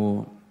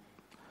telingaku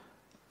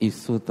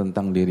isu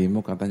tentang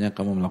dirimu, katanya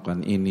kamu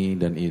melakukan ini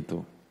dan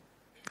itu.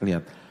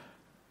 Lihat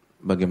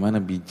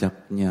bagaimana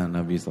bijaknya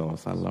Nabi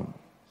SAW.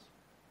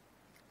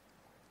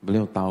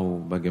 Beliau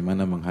tahu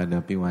bagaimana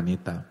menghadapi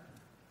wanita.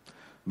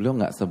 Beliau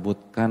gak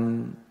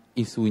sebutkan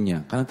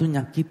isunya, karena itu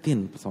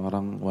nyakitin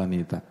seorang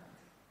wanita.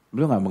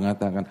 Beliau gak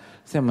mengatakan,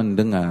 saya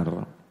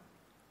mendengar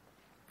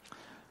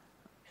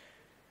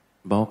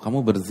bahwa kamu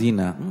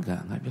berzina,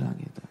 enggak bilang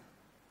gitu.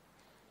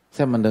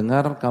 Saya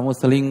mendengar kamu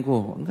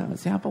selingkuh, enggak.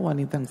 Siapa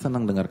wanita yang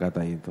senang dengar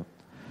kata itu?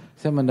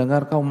 Saya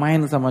mendengar kau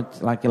main sama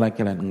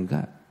laki-laki lain,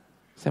 enggak.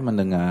 Saya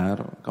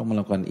mendengar kamu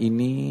melakukan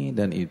ini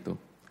dan itu,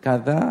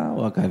 kata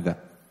wa kata.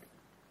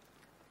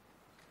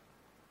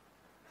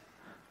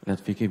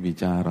 Lihat fikih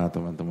bicara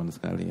teman-teman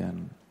sekalian.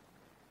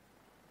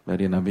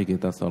 Dari Nabi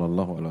kita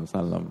SAW.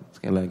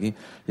 Sekali lagi,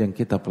 yang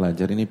kita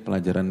pelajari ini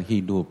pelajaran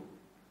hidup.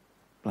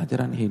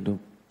 Pelajaran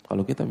hidup.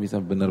 Kalau kita bisa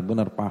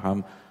benar-benar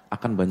paham,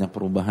 akan banyak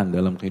perubahan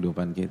dalam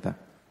kehidupan kita.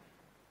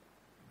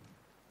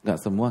 Gak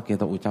semua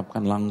kita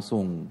ucapkan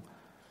langsung.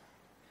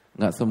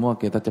 Gak semua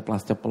kita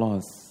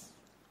ceplas-ceplos.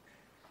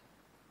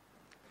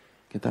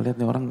 Kita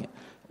lihat nih orang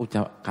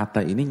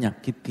kata ini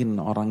nyakitin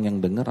orang yang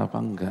dengar apa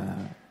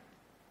enggak.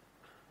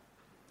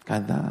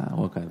 Kata,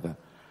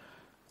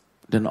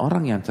 Dan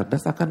orang yang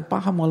cerdas akan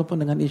paham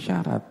walaupun dengan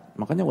isyarat.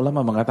 Makanya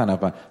ulama mengatakan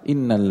apa?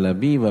 Innal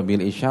labiba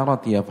bil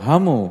isyarat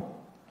yafhamu.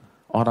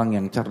 Orang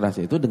yang cerdas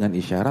itu dengan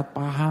isyarat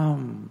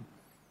paham.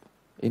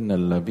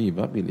 Innal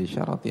labiba bil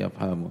isyarat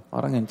yafhamu.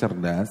 Orang yang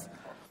cerdas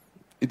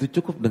itu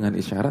cukup dengan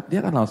isyarat, dia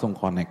akan langsung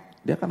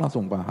connect, dia akan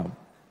langsung paham.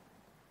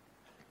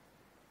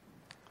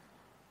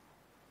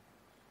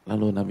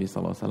 Lalu Nabi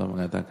SAW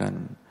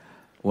mengatakan,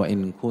 wa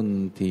in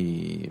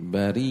kunti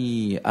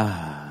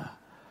bari'ah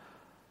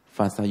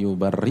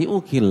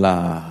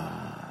fasayubarri'ukillah.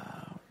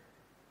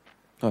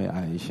 Oh ya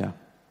Aisyah,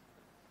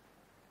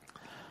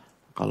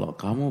 kalau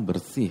kamu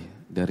bersih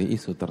dari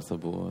isu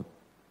tersebut,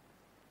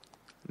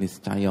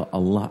 niscaya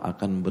Allah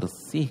akan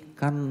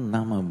bersihkan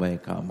nama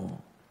baik kamu.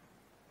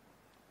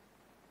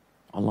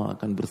 Allah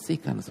akan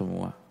bersihkan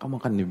semua.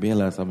 Kamu akan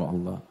dibela sama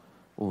Allah.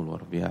 Oh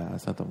luar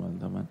biasa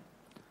teman-teman.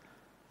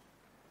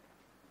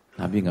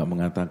 Nabi gak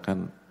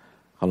mengatakan,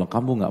 kalau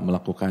kamu gak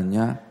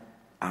melakukannya,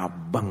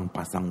 abang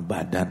pasang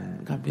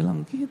badan. Gak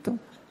bilang gitu.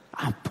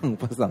 Abang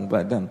pasang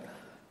badan.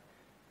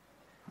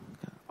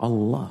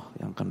 Allah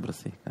yang akan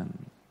bersihkan.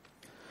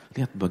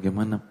 Lihat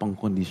bagaimana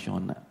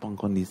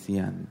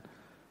pengkondisian.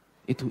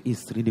 Itu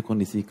istri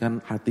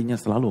dikondisikan hatinya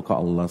selalu ke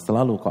Allah,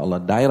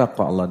 direct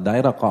ke Allah,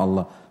 direct ke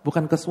Allah.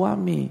 Bukan ke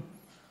suami.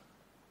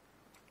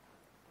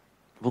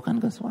 Bukan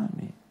ke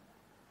suami.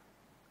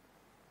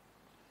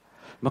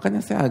 Makanya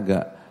saya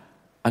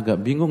agak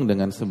bingung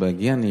dengan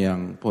sebagian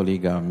yang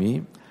poligami.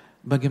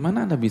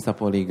 Bagaimana Anda bisa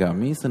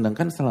poligami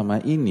sedangkan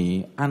selama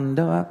ini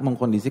Anda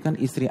mengkondisikan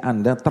istri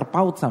Anda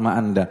terpaut sama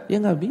Anda?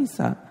 Ya nggak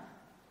bisa.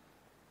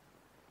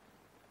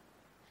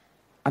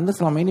 Anda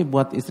selama ini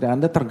buat istri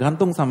Anda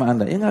tergantung sama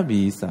Anda. Ya nggak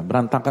bisa,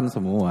 berantakan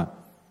semua.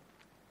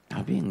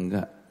 Tapi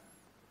enggak.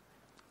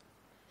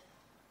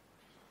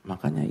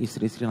 Makanya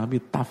istri-istri Nabi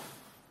tough,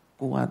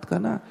 kuat.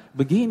 Karena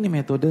begini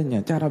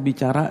metodenya, cara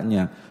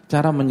bicaranya,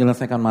 cara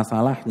menyelesaikan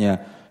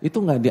masalahnya.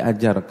 Itu nggak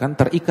diajarkan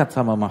terikat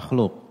sama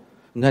makhluk.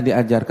 Nggak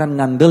diajarkan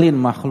ngandelin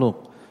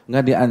makhluk.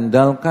 Nggak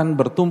diandalkan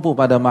bertumpu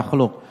pada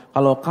makhluk.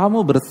 Kalau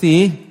kamu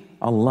bersih,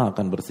 Allah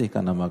akan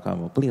bersihkan nama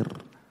kamu. Clear.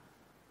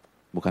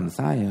 Bukan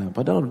saya,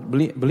 padahal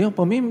beliau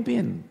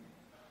pemimpin.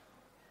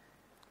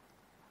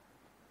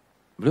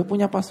 Beliau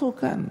punya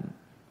pasukan.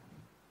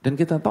 Dan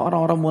kita tahu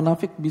orang-orang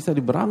munafik bisa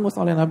diberangus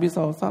oleh Nabi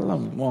SAW.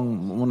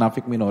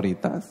 Munafik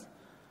minoritas.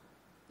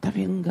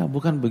 Tapi enggak,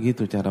 bukan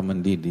begitu cara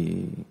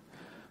mendidik.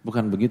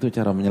 Bukan begitu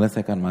cara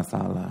menyelesaikan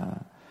masalah.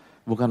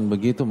 Bukan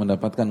begitu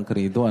mendapatkan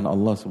keridhaan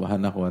Allah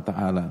Subhanahu wa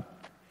taala.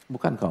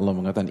 Bukankah Allah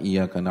mengatakan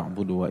iyyaka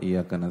na'budu wa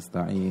iyyaka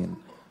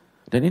nasta'in.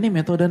 Dan ini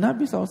metode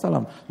Nabi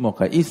SAW. Mau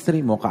ke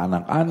istri, mau ke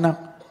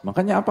anak-anak.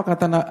 Makanya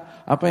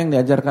apa yang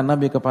diajarkan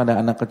Nabi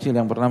kepada anak kecil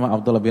yang bernama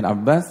Abdullah bin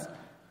Abbas?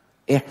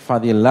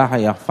 Ihfadillah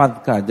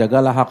yahfadka,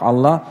 jagalah hak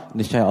Allah,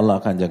 niscaya Allah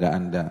akan jaga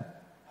Anda.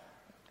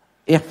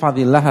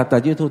 Ihfadillah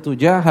tajidhu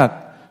tujahak,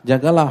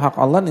 jagalah hak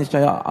Allah,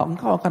 niscaya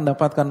engkau akan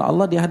dapatkan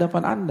Allah di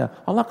hadapan Anda.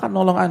 Allah akan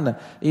nolong Anda.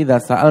 Idza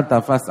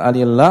sa'alta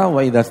fas'alillah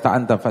wa idza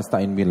sta'anta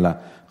fasta'in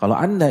billah. Kalau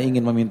Anda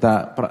ingin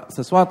meminta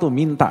sesuatu,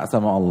 minta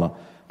sama Allah.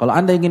 Kalau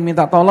Anda ingin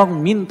minta tolong,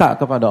 minta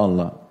kepada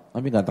Allah.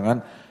 Nabi katakan,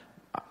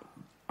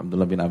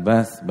 Abdullah bin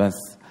Abbas,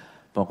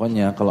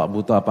 pokoknya kalau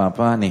butuh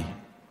apa-apa nih,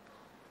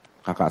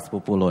 kakak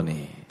sepupu lo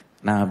nih,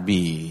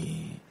 Nabi,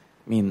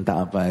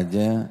 minta apa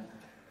aja,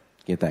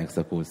 kita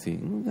eksekusi.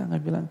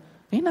 Enggak bilang,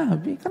 ini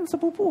Nabi kan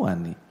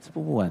sepupuan.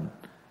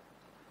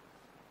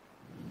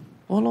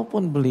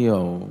 Walaupun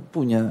beliau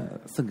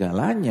punya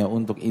segalanya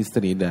untuk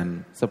istri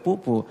dan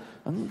sepupu,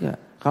 enggak.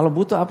 Kalau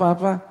butuh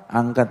apa-apa,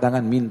 angkat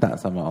tangan minta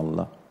sama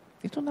Allah.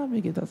 Itu Nabi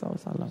kita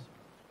SAW.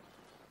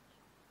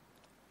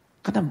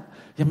 Karena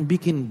yang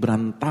bikin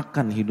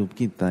berantakan hidup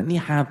kita, ini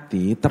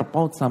hati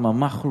terpaut sama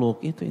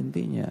makhluk, itu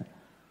intinya.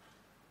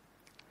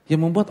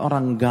 Yang membuat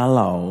orang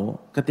galau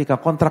ketika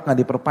kontrak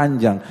gak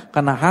diperpanjang,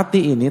 karena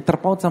hati ini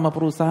terpaut sama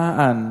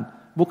perusahaan,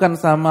 bukan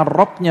sama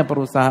robnya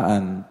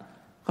perusahaan.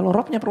 Kalau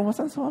robnya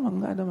perusahaan sama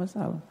gak ada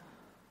masalah.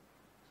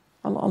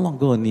 Allah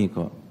goni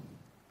kok.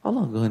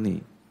 Allah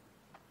goni.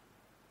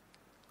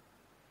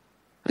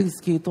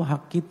 Rizki itu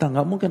hak kita,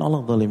 gak mungkin Allah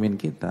zalimin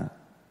kita.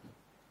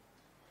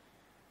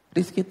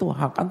 Rizki itu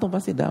hak, antum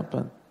pasti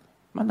dapat.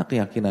 Mana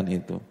keyakinan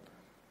itu?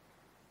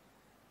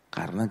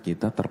 Karena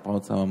kita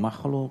terpaut sama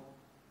makhluk.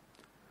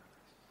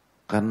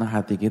 Karena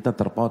hati kita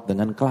terpaut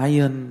dengan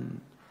klien.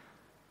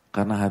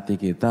 Karena hati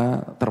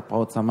kita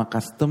terpaut sama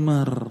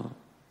customer.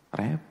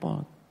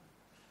 Repot.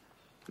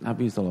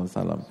 Nabi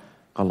SAW,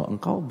 kalau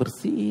engkau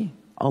bersih,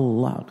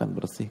 Allah akan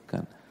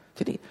bersihkan.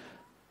 Jadi,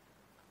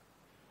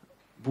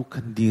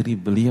 bukan diri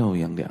beliau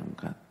yang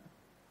diangkat.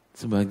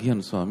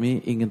 Sebagian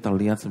suami ingin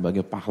terlihat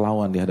sebagai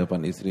pahlawan di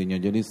hadapan istrinya.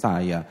 Jadi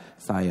saya.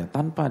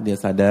 Tanpa dia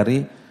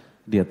sadari,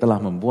 dia telah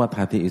membuat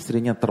hati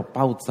istrinya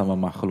terpaut sama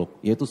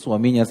makhluk. Yaitu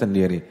suaminya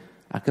sendiri.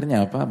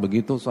 Akhirnya apa?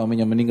 Begitu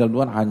suaminya meninggal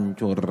duluan,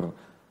 hancur.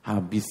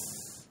 Habis.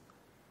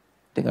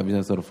 Dia gak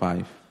bisa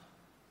survive.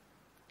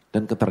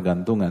 Dan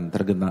ketergantungan.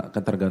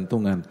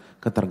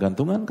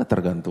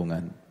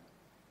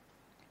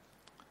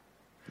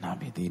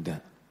 Nabi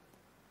tidak.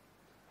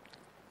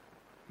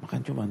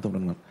 Makanya coba antum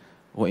dengar.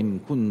 Wa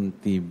in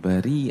kunti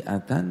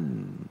bari'atan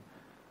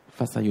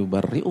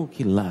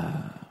fasayubarri'ukillah.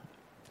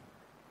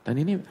 Dan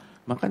ini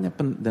makanya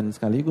dan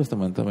sekaligus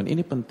teman-teman,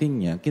 ini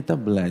pentingnya kita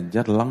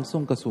belajar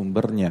langsung ke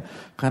sumbernya,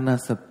 karena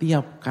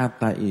setiap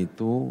kata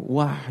itu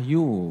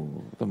wahyu,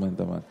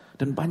 teman-teman,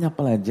 dan banyak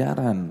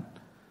pelajaran.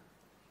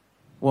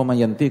 Wa may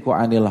yantiqu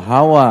 'anil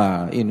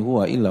hawa in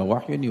huwa illa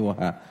wahyun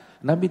yuha.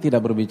 Nabi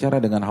tidak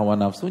berbicara dengan hawa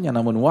nafsunya,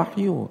 namun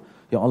wahyu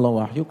yang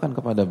Allah wahyukan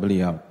kepada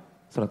beliau.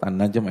 Surat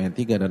An-Najm ayat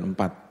 3 dan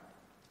 4.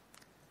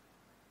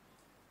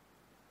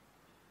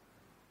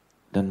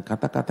 Dan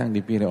kata-kata yang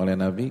dipilih oleh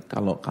Nabi,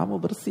 kalau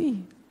kamu bersih,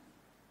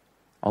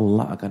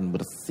 Allah akan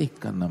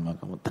bersihkan nama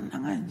kamu.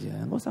 Tenang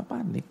aja, gak usah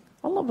panik.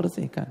 Allah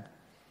bersihkan.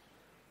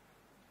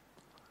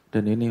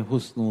 Dan ini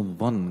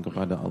husnudzon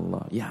kepada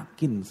Allah.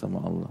 Yakin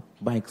sama Allah.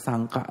 Baik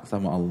sangka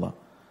sama Allah.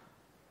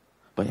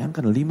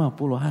 Bayangkan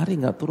 50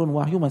 hari gak turun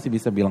wahyu masih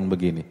bisa bilang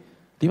begini.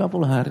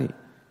 50 hari.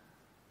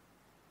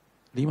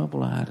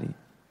 50 hari.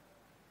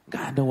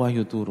 Gak ada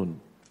wahyu turun.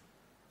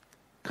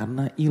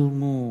 Karena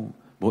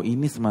ilmu. Bahwa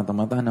ini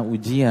semata-mata anak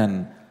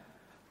ujian.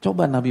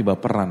 Coba Nabi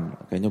baperan.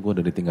 Kayaknya gue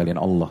udah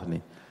ditinggalin Allah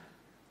nih.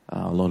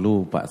 Allah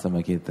lupa sama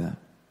kita.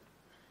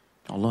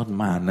 Allah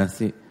mana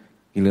sih?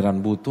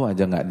 Giliran butuh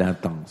aja gak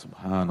datang.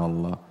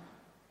 Subhanallah.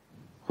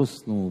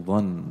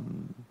 Husnudzon.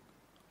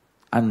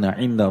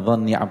 Anna inda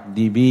dhanni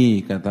abdi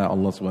bi. Kata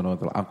Allah subhanahu wa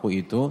ta'ala. Aku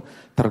itu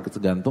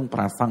tergantung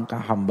prasangka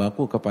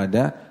hambaku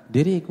kepada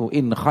diriku.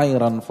 In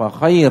khairan fa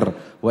khair.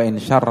 Wa in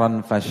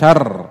syarran fa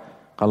syarr.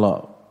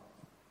 Kalau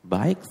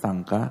baik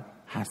sangka,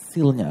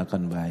 hasilnya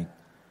akan baik.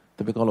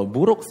 Tapi kalau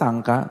buruk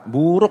sangka,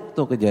 buruk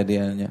tuh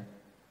kejadiannya.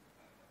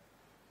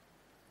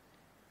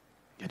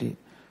 Jadi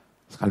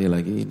sekali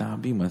lagi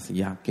Nabi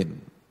masih yakin.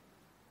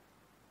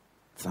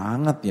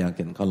 Sangat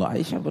yakin kalau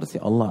Aisyah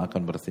bersih, Allah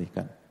akan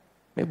bersihkan.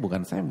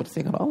 Bukan saya yang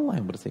bersihkan, Allah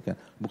yang bersihkan.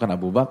 Bukan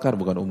Abu Bakar,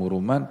 bukan Ummu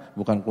Ruman,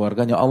 bukan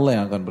keluarganya,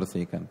 Allah yang akan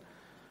bersihkan.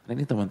 Nah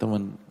ini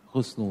teman-teman,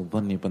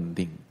 husnudzon ini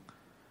penting.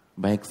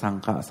 Baik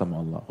sangka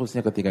sama Allah.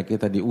 Khususnya ketika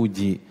kita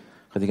diuji,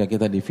 ketika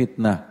kita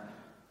difitnah,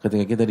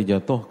 ketika kita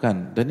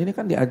dijatuhkan. Dan ini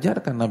kan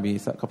diajarkan Nabi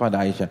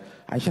kepada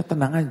Aisyah. Aisyah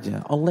tenang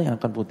aja, Allah yang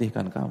akan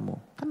putihkan kamu.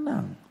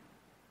 Tenang.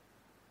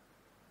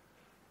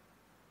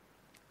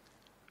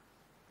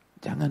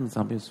 Jangan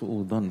sampai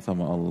suudzon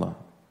sama Allah.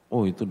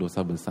 Oh itu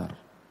dosa besar.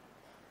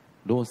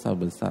 Dosa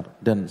besar.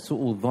 Dan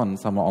suudzon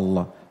sama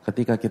Allah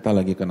ketika kita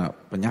lagi kena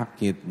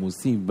penyakit,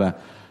 musibah,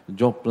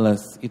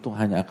 jobless, itu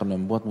hanya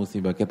akan membuat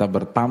musibah kita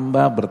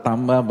bertambah,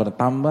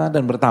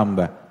 dan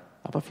bertambah.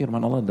 Apa firman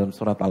Allah dalam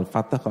surat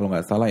Al-Fatah kalau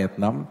nggak salah ayat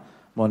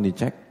 6, mohon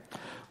dicek.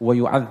 Wa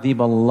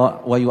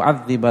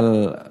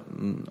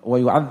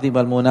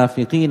yu'adzibal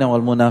munafiqina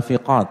wal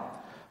munafiqat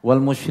wal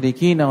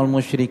musyrikina wal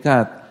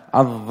musyrikat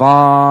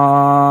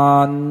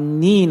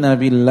adh-dhannina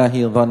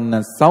billahi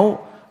dhanna saw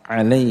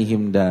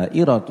 'alaihim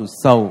dairatus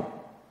saw.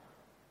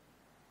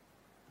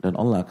 Dan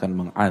Allah akan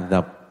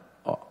mengazab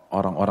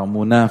orang-orang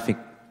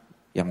munafik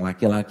yang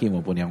laki-laki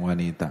maupun yang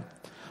wanita.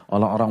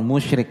 Orang-orang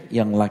musyrik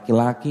yang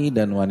laki-laki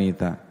dan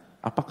wanita.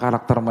 Apa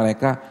karakter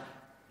mereka?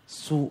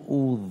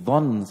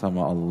 Su'udzon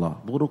sama Allah.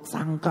 Buruk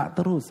sangka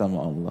terus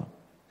sama Allah.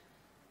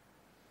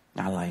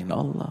 Nyalain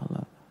Allah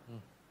lah.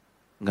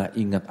 Nggak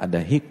ingat ada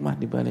hikmah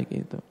di balik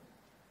itu.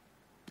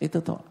 Itu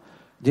toh.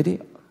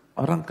 Jadi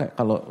orang kayak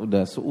kalau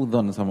udah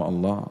su'udzon sama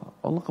Allah,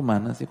 Allah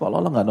kemana sih? Kok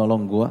Allah nggak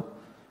nolong gue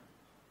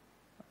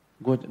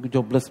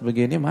jobless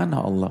begini,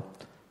 mana Allah?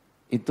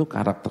 Itu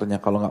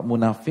karakternya kalau nggak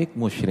munafik,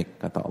 musyrik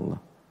kata Allah.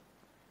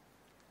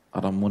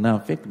 Orang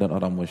munafik dan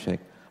orang musyrik.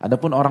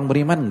 Adapun orang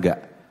beriman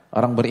enggak.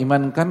 Orang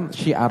beriman kan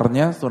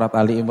syiarnya surat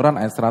Ali Imran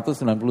ayat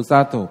 191.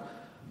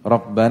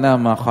 Rabbana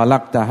ma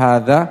khalaqta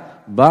hadza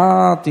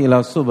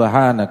batila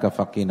subhanaka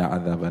faqina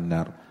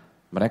adzabannar.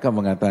 Mereka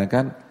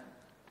mengatakan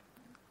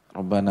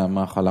Rabbana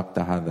ma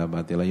khalaqta hadza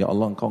batila. Ya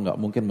Allah, Engkau enggak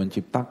mungkin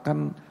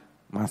menciptakan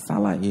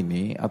masalah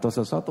ini atau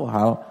sesuatu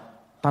hal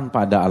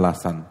tanpa ada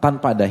alasan,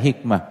 tanpa ada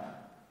hikmah.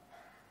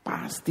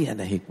 Pasti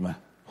ada hikmah.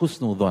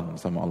 Husnudzon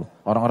sama Allah.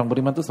 Orang-orang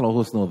beriman itu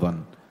selalu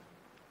husnudzon.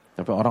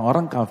 Tapi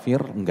orang-orang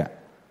kafir enggak.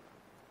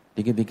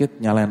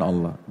 Dikit-dikit nyalain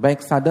Allah. Baik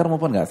sadar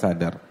maupun enggak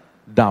sadar.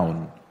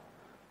 Down.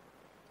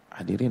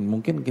 Hadirin,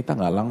 mungkin kita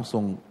enggak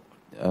langsung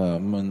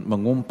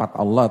mengumpat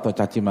Allah atau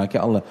caci maki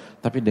Allah.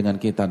 Tapi dengan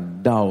kita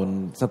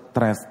down,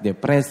 stres,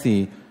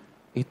 depresi,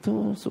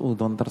 itu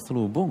suudzon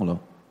terselubung loh.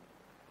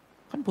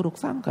 Kan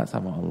buruk sangka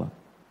sama Allah.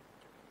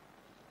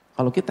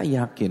 Kalau kita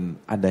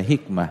yakin ada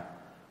hikmah,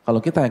 kalau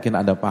kita yakin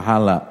ada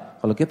pahala,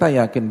 kalau kita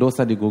yakin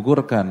dosa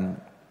digugurkan,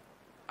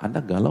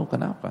 Anda galau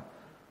kenapa?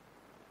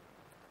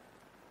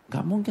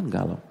 Gak mungkin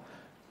galau.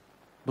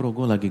 Bro,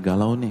 gue lagi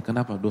galau nih,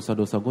 kenapa?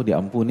 Dosa-dosa gue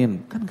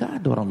diampunin. Kan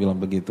gak ada orang bilang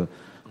begitu.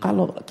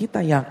 Kalau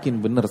kita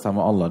yakin benar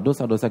sama Allah,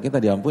 dosa-dosa kita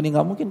diampuni,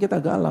 gak mungkin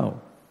kita galau.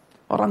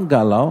 Orang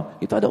galau,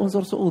 itu ada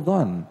unsur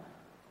suudzon.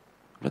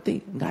 Berarti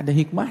gak ada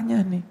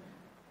hikmahnya nih.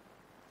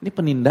 Ini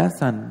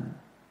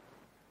penindasan.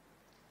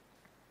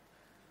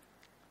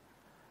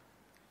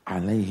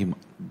 Alaihim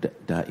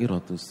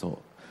dairatus saw.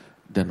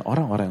 Dan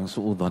orang-orang yang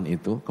suudzon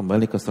itu,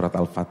 kembali ke surat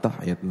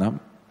Al-Fatah ayat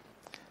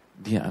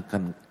 6, dia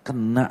akan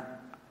kena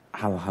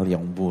hal-hal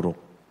yang buruk.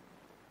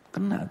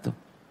 Kena tuh.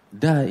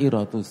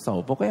 Dairatus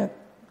saw. Pokoknya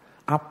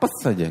apes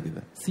saja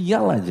gitu.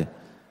 Sial aja.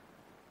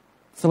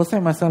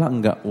 Selesai masalah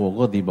enggak. Wa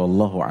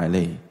ghadiballahu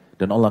alaihi.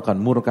 Dan Allah akan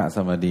murka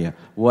sama dia.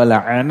 Wa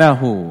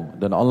la'anahu.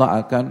 Dan Allah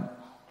akan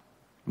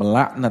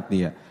melaknat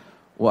dia.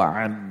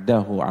 Wa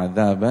addahu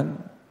adzaban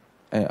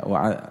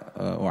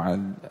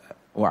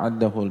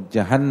wa'addahu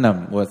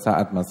jahannam wa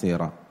sa'at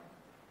masira.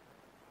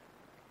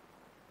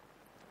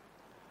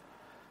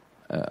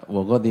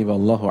 Wa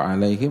ghadiballahu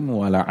alaihim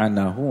wa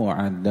la'anahu wa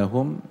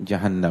 'addahum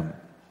jahannam.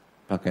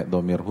 Pakai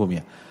dhamir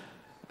hum ya.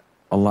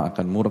 Allah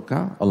akan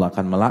murka, Allah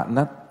akan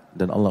melaknat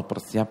dan Allah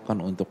persiapkan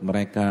untuk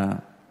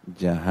mereka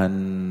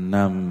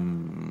jahannam.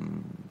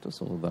 Itu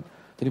suudzon.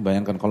 Jadi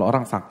bayangkan kalau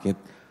orang sakit,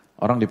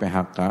 orang di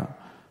PHK,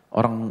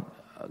 orang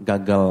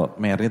gagal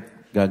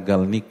merit,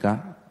 gagal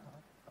nikah,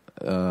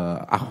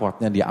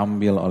 akhwatnya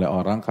diambil oleh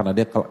orang karena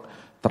dia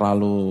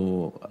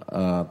terlalu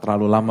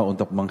lama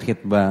untuk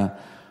mengkhitbah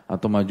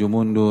atau maju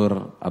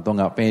mundur atau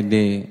nggak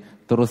pede,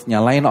 terus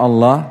nyalain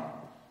Allah,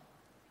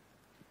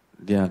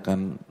 dia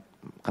akan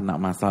kena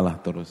masalah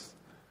terus.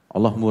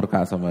 Allah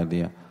murka sama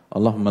dia,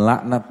 Allah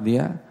melaknat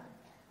dia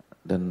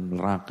dan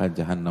neraka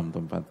jahanam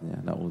tempatnya.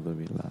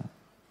 Na'udzubillah.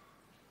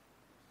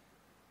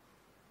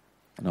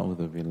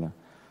 Na'udzubillah.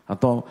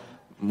 Atau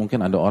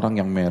mungkin ada orang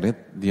yang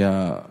merit,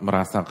 dia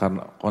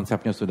merasakan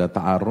konsepnya sudah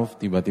ta'aruf,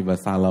 tiba-tiba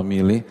salah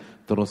milih,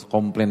 terus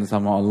komplain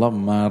sama Allah,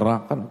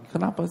 marah, kan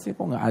kenapa sih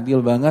kok gak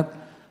adil banget?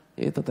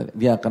 Ya itu tadi,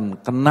 dia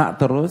akan kena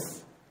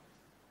terus,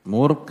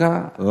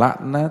 murka,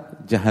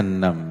 laknat,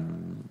 jahannam.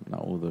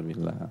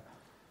 Na'udzubillah.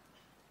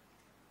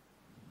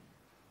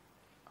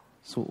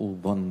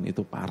 Su'udzon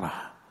itu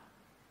parah.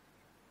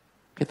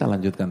 Kita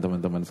lanjutkan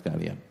teman-teman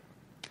sekalian.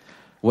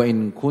 Wa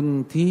in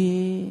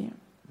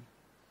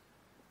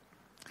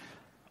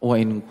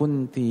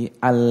kunti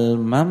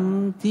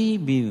almamti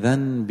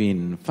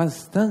bidzanbin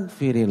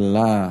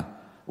fastaghfirillah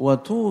wa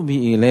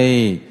tubi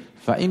ilaihi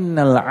fa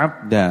innal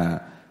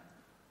 'abda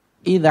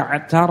idza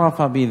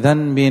i'tarafa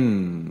bidzanbin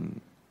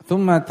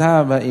thumma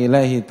taba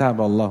ilaihi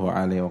taballahu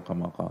alaihi wa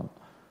kama qala.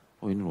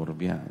 Oh, ini luar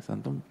biasa.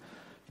 Antum,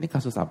 ini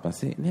kasus apa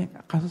sih?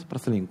 Ini kasus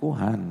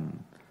perselingkuhan.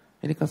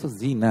 Ini kasus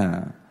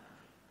zina.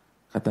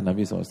 Kata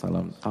Nabi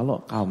SAW,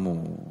 kalau kamu,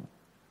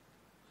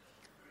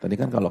 tadi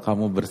kan kalau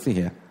kamu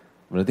bersih ya,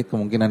 berarti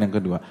kemungkinan yang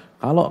kedua.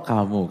 Kalau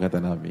kamu,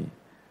 kata Nabi,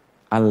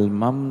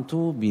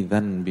 almamtu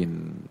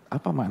bidzanbin.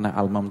 Apa makna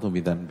almamtu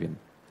bidzanbin?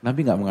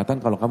 Nabi gak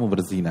mengatakan kalau kamu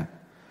berzina.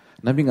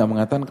 Nabi gak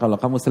mengatakan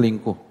kalau kamu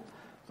selingkuh.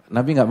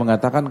 Nabi gak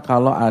mengatakan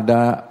kalau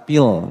ada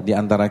pil di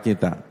antara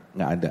kita.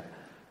 Gak ada.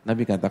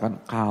 Nabi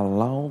katakan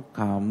kalau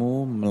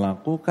kamu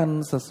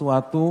melakukan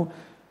sesuatu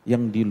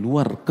yang di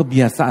luar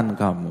kebiasaan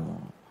kamu.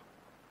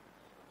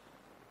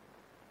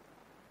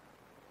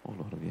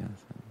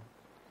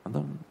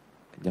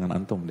 jangan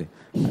antum deh.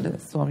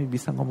 Ada suami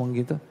bisa ngomong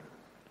gitu?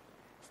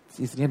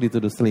 Istrinya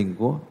dituduh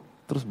selingkuh,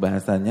 terus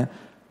bahasanya,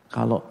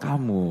 kalau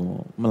kamu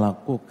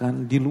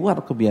melakukan di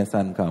luar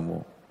kebiasaan kamu.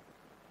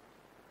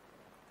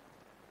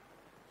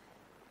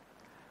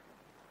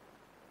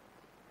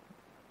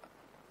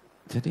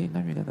 Jadi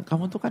Nabi kata,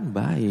 kamu tuh kan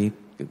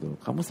baik gitu.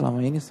 Kamu selama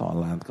ini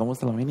sholat, kamu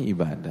selama ini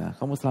ibadah,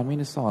 kamu selama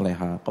ini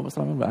soleha, kamu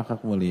selama ini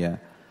berakhlak mulia.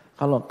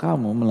 Kalau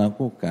kamu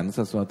melakukan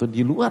sesuatu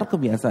di luar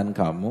kebiasaan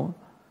kamu,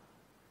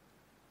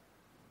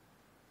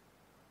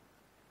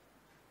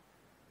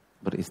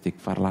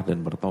 beristighfarlah dan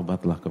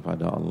bertobatlah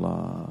kepada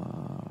Allah.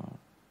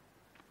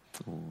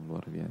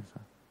 Luar biasa.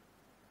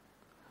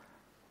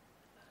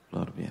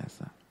 Luar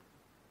biasa.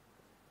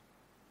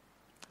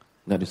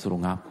 Nggak disuruh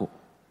ngaku.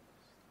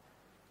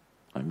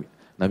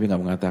 Nabi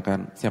nggak mengatakan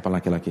siapa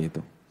laki-laki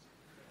itu.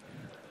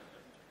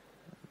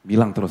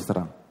 Bilang terus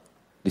terang.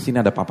 Di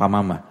sini ada papa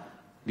mama.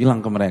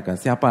 Bilang ke mereka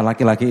siapa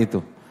laki-laki itu.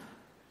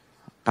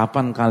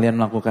 Kapan kalian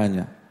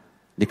melakukannya?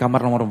 Di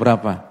kamar nomor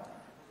berapa?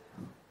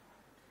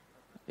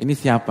 Ini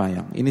siapa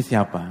yang? Ini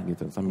siapa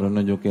gitu. Sambil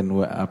nunjukin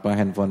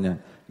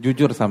handphonenya.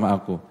 Jujur sama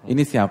aku.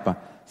 Ini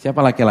siapa? Siapa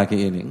laki-laki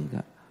ini?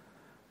 Enggak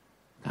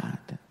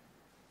ada.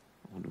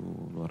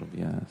 Waduh, luar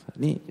biasa.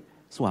 Ini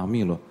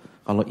suami loh.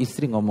 Kalau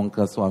istri ngomong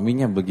ke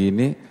suaminya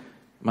begini,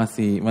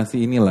 masih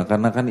inilah.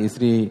 Karena kan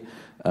istri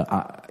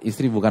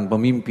bukan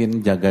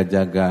pemimpin,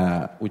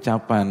 jaga-jaga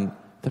ucapan.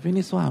 Tapi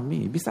ini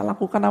suami, bisa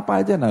lakukan apa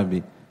aja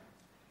Nabi.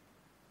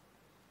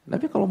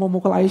 Nabi kalau mau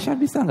mukul Aisyah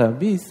bisa nggak?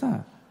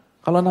 Bisa.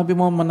 Kalau Nabi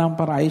mau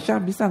menampar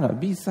Aisyah bisa nggak?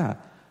 Bisa.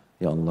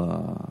 Ya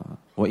Allah,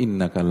 wa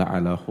innaka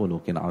la'ala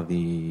khuluqin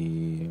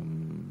azim.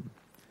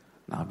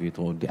 Nabi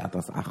itu di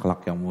atas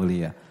akhlak yang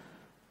mulia.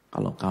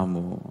 Kalau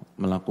kamu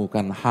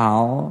melakukan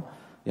hal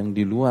yang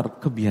di luar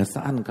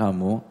kebiasaan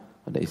kamu,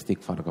 ada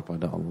istighfar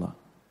kepada Allah.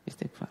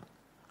 Istighfar.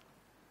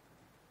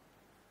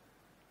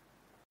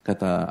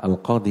 Kata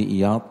Al-Qadhi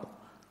Iyad,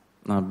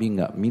 Nabi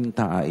enggak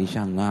minta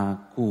Aisyah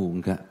ngaku,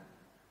 enggak.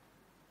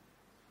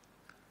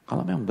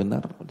 Kalau memang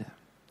benar, udah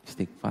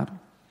istighfar,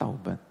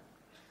 taubat,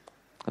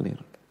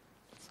 clear.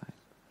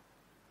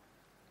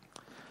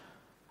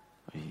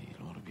 Wih,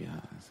 luar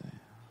biasa.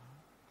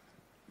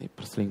 Ini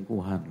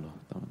perselingkuhan loh,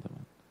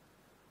 teman-teman.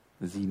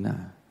 Zina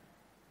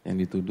yang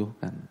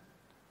dituduhkan.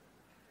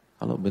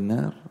 Kalau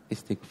benar,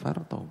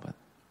 istighfar, taubat.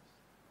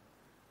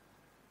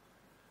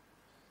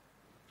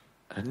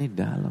 Dan ini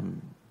dalam.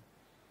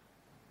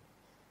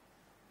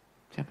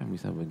 Siapa yang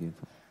bisa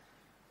begitu?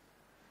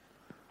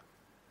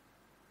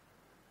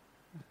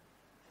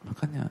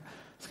 Makanya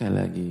sekali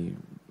lagi,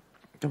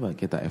 coba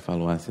kita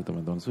evaluasi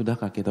teman-teman.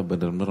 Sudahkah kita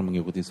benar-benar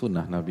mengikuti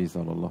sunnah Nabi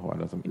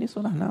SAW? Ini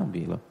sunnah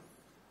Nabi loh.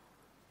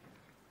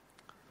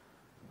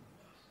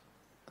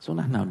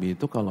 Sunnah Nabi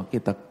itu kalau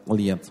kita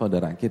lihat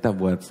saudara kita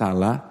buat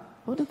salah,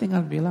 udah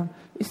tinggal bilang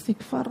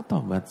istighfar,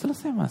 tobat,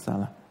 selesai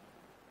masalah.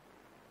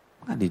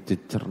 Nggak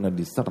dicecer, nggak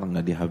diserang,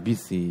 nggak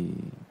dihabisi.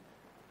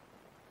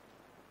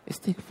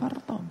 Istighfar,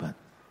 tobat.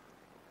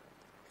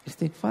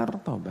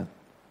 Istighfar, tobat.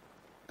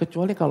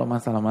 Kecuali kalau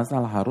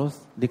masalah-masalah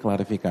harus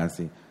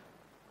diklarifikasi.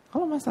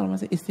 Kalau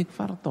masalah-masalah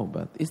istighfar,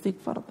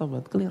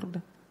 tobat, clear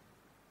udah.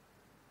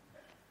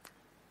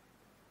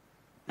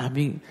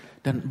 Nabi,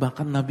 dan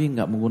bahkan Nabi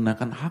nggak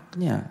menggunakan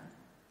haknya.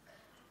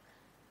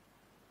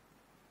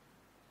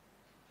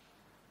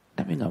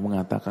 Nabi nggak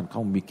mengatakan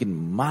kamu bikin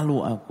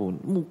malu aku,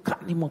 muka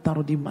nih mau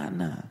taruh di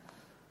mana?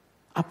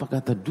 Apa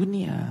kata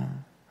dunia?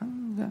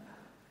 Enggak.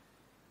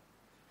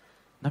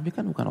 Nabi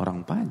kan bukan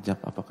orang pajak,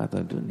 apa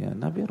kata dunia?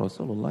 Nabi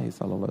Rasulullah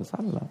SAW.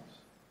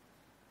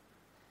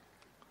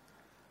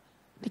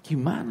 Ini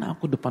gimana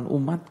aku depan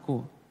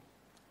umatku?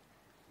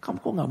 Kamu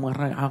kok nggak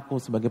menghargai aku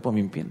sebagai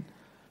pemimpin?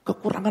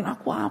 Kekurangan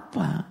aku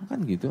apa?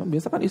 Kan gitu.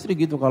 Biasa kan istri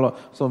gitu kalau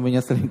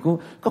suaminya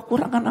selingkuh.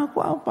 Kekurangan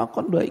aku apa?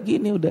 Kok udah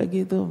gini, udah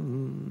gitu.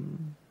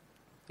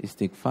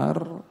 Istighfar,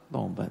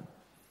 taubat.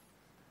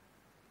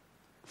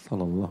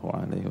 Sallallahu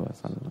alaihi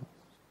wasallam.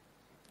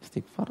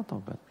 Istighfar,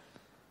 taubat.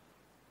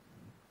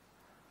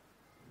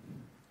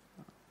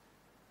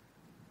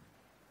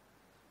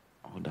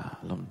 Udah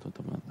alam tuh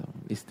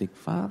teman-teman.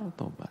 Istighfar,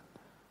 taubat.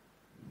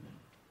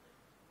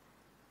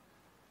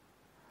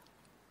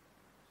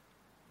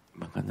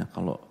 Makanya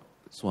kalau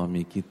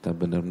suami kita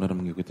benar-benar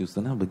mengikuti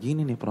sunnah,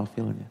 begini nih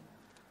profilnya.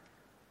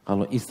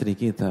 Kalau istri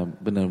kita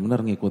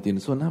benar-benar ngikutin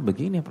sunnah,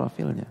 begini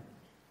profilnya.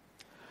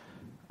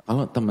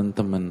 Kalau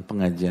teman-teman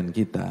pengajian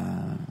kita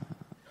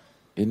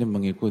ini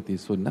mengikuti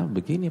sunnah,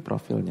 begini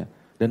profilnya.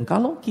 Dan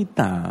kalau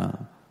kita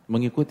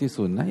mengikuti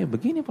sunnah, ya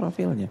begini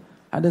profilnya.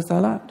 Ada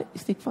salah,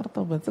 istighfar,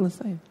 taubat,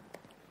 selesai.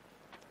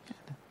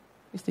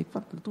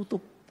 Istighfar,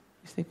 tutup.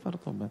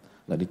 Istighfar, taubat.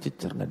 Gak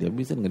dicecer, gak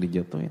dihabisin, gak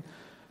dijatuhin.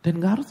 Dan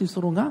gak harus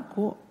disuruh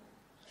ngaku.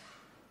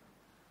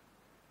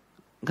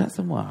 Gak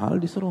semua hal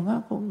disuruh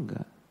ngaku,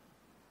 enggak.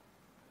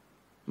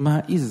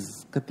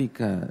 Maiz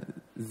ketika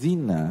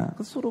zina,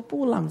 kesuruh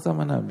pulang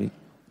sama Nabi.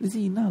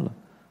 Zina loh.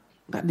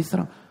 Gak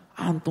diserang.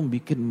 Antum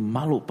bikin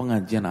malu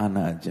pengajian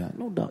anak aja.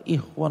 Ini udah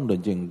ikhwan, udah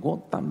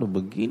jenggotan, udah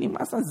begini.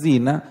 Masa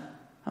zina?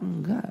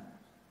 Enggak.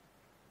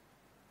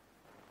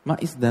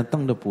 Maiz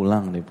datang udah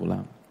pulang, dia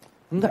pulang.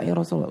 Enggak ya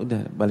Rasulullah,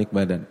 udah balik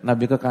badan.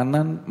 Nabi ke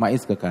kanan,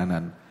 Maiz ke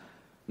kanan.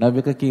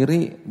 Nabi ke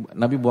kiri,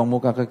 Nabi buang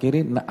muka ke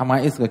kiri,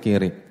 Maiz ke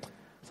kiri.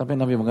 Sampai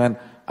Nabi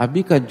mengatakan,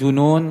 Abika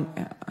junun,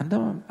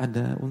 Anda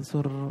ada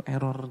unsur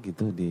error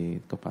gitu di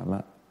kepala.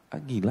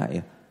 Gila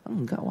ya?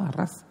 Enggak,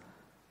 waras.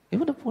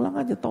 Ya udah pulang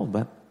aja,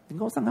 taubat.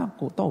 Enggak usah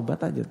ngaku, taubat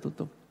aja,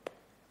 tutup.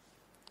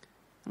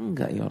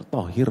 Enggak ya,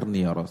 tohir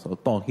nih ya Rasul,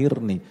 tohir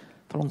nih.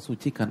 Tolong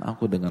sucikan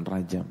aku dengan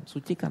rajam,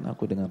 sucikan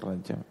aku dengan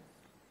rajam.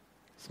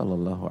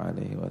 Sallallahu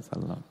alaihi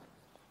wasallam.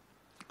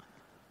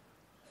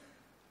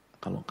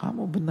 Kalau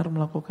kamu benar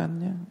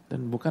melakukannya,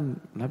 dan bukan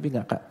Nabi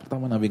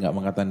pertama Nabi nggak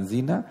mengatakan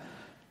zina,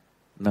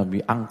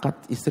 Nabi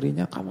angkat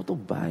istrinya, kamu tuh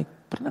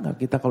baik. Pernah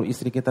nggak kita kalau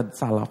istri kita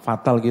salah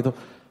fatal gitu,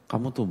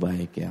 kamu tuh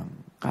baik yang,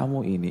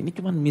 kamu ini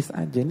cuman miss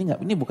aja,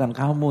 ini bukan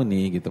kamu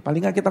nih gitu.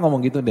 Paling nggak kita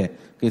ngomong gitu deh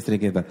ke istri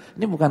kita,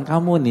 ini bukan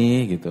kamu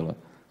nih gitu loh.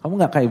 Kamu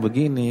nggak kayak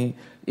begini,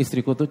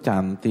 istriku tuh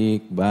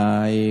cantik,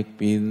 baik,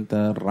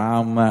 pinter,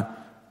 ramah.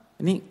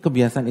 Ini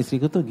kebiasaan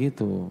istriku tuh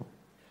gitu.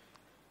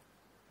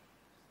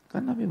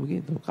 Kan Nabi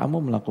begitu,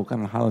 kamu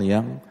melakukan hal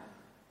yang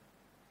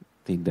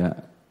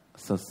tidak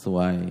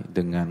sesuai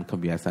dengan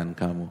kebiasaan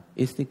kamu.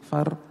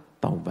 Istighfar,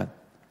 taubat.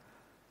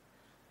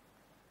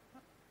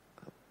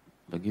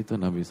 Begitu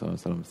Nabi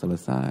SAW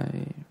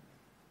selesai,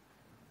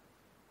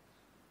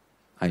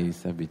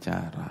 Aisyah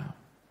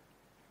bicara.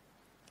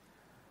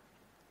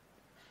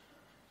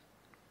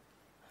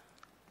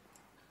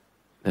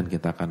 Dan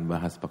kita akan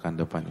bahas pekan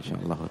depan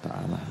insyaAllah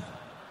ta'ala.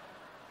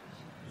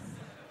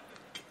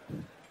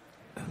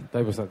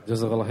 Baik Ustaz,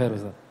 jazakallah khair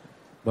Ustaz.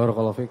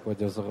 Barakallahu fiik wa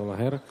jazakallah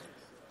khair.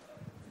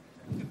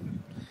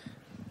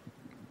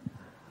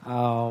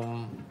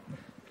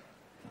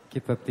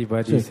 Kita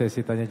tiba di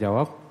sesi tanya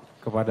jawab.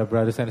 Kepada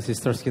brothers and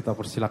sisters kita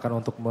persilakan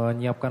untuk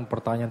menyiapkan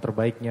pertanyaan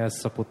terbaiknya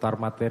seputar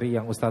materi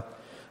yang Ustaz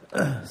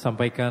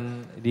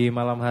sampaikan di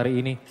malam hari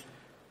ini.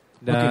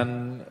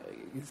 Dan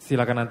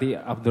silakan nanti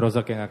Abdul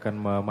Razak yang akan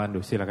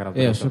memandu. Silakan Abdul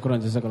Razak. Ya, syukran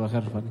jazakallah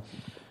khair.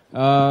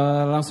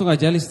 Langsung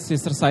aja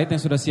Sister Saat yang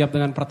sudah siap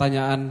dengan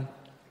pertanyaannya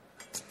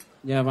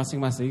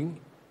masing-masing.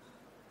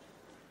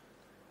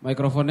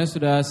 Mikrofonnya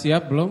sudah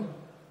siap belum?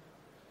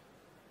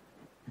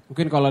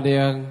 Mungkin kalau ada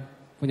yang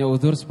punya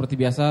uzur seperti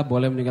biasa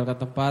boleh meninggalkan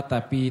tempat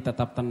tapi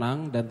tetap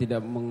tenang dan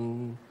tidak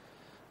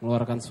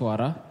mengeluarkan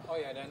suara.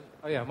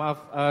 Oh ya,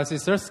 maaf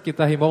sisters,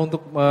 kita himbau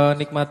untuk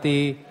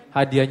menikmati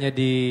hadiahnya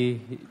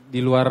di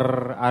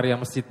luar area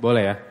masjid,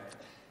 boleh ya?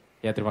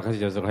 Ya, terima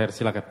kasih jazakallahu khair.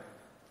 Silakan.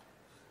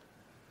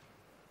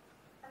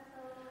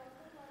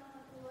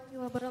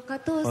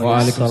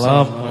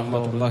 Waalaikumsalam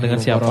warahmatullahi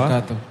Dengan siapa?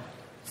 wabarakatuh.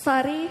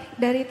 Sari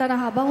dari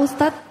Tanah Abang,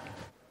 Ustadz.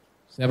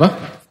 Siapa?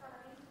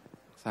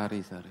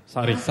 Sari.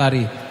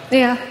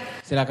 Iya.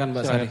 Silakan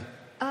Mbak Sari.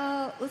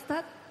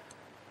 Ustadz,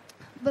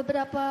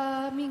 beberapa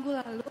minggu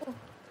lalu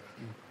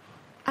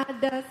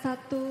ada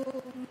satu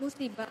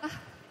musibah.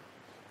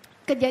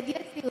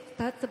 Kejadian sih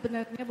Ustadz,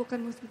 sebenarnya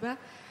bukan musibah.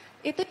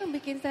 Itu yang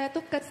bikin saya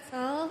tuh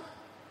kesel,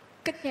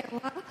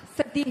 kecewa,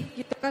 sedih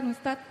gitu kan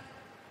Ustadz.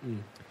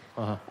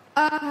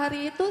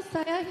 Hari itu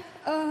saya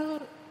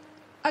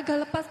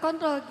agak lepas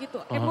kontrol gitu,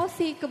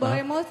 emosi, kebawa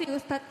emosi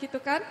Ustadz gitu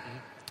kan.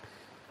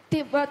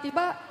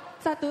 Tiba-tiba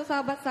satu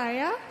sahabat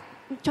saya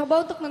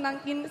coba untuk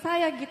menangkin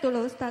saya gitu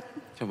loh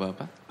Ustadz. Coba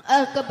apa?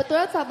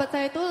 Kebetulan sahabat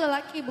saya itu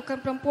lelaki bukan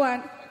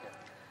perempuan.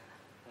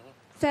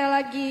 Saya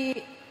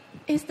lagi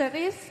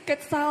histeris,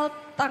 kesal,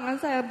 tangan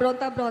saya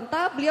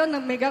berontak-berontak, beliau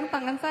memegang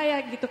tangan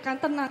saya gitu kan,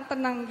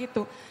 tenang-tenang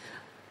gitu.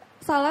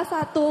 Salah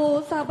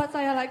satu sahabat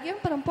saya lagi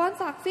yang perempuan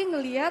saksi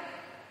ngelihat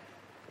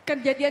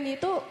kejadian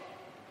itu,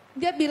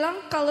 dia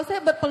bilang kalau saya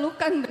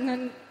berpelukan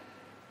dengan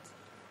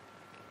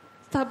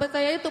sahabat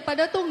saya itu,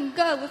 padahal tuh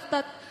enggak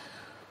Ustadz.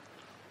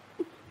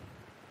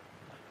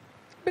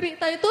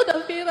 Berita itu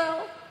udah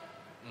viral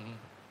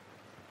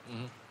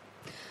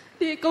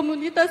di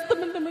komunitas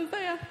teman-teman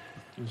saya.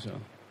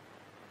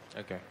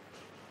 Oke.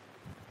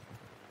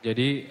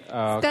 Jadi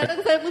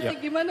sekarang saya mesti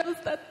gimana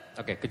Ustadz?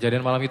 Oke,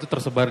 kejadian malam itu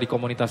tersebar di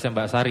komunitasnya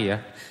Mbak Sari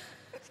ya?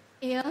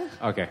 Iya.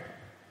 Oke.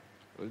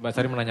 Mbak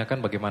Sari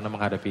menanyakan bagaimana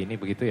menghadapi ini,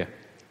 begitu ya?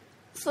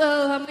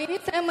 Selama ini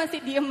saya masih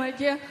diam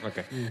aja.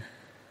 Oke.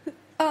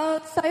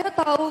 Saya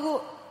tahu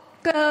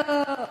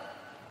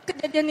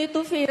kejadian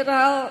itu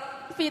viral,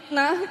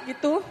 fitnah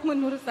gitu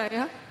menurut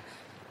saya.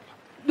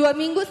 2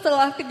 minggu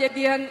setelah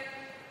kejadian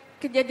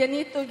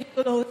itu gitu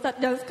loh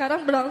Ustadz. Dan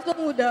sekarang berlangsung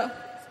udah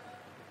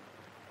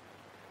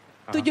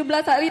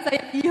 17 hari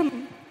saya diam.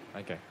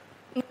 Oke.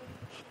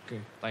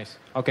 Nice.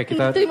 Oke,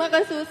 kita Terima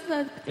kasih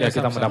Ustadz. Ya,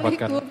 kita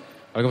mendapatkan.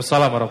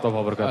 Waalaikumsalam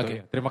warahmatullahi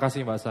wabarakatuh. Terima kasih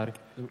Mbak Sari.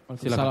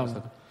 Silakan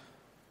Ustaz.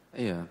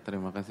 Iya,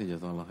 terima kasih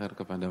jazakallahu khair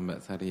kepada Mbak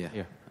Sari ya.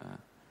 Iya.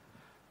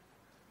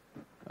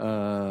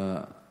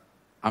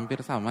 Hampir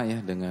sama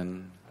ya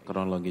dengan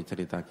kronologi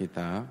cerita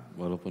kita,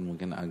 walaupun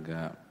mungkin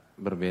agak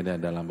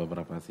berbeda dalam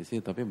beberapa sisi,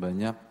 tapi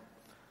banyak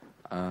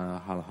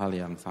hal-hal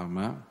yang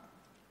sama.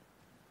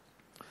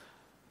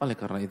 Oleh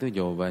karena itu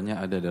jawabannya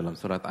ada dalam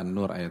surat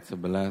An-Nur ayat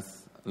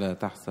 11, la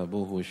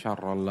tahsabuhu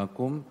syarran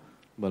lakum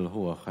bal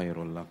huwa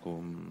khairul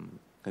lakum.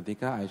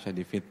 Ketika Aisyah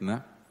difitnah,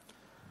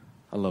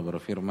 Allah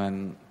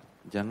berfirman,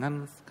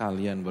 jangan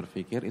sekalian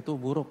berpikir itu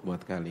buruk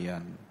buat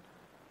kalian.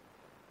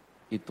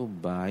 Itu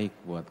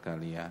baik buat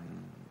kalian.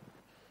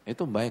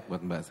 Itu baik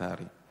buat Mbak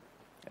Sari.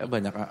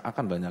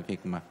 Akan banyak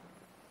hikmah.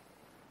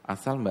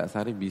 Asal Mbak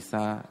Sari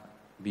bisa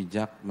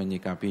bijak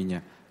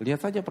menyikapinya.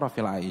 Lihat saja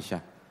profil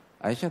Aisyah.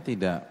 Aisyah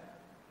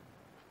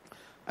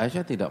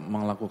tidak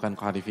melakukan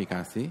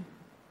klarifikasi.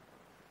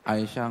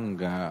 Aisyah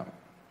enggak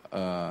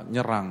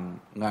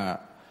nyerang,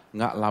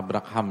 enggak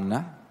labrak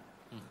Hamnah,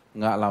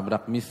 enggak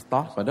labrak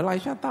Mistah. Padahal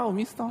Aisyah tahu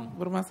Mistah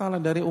bermasalah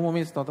dari umum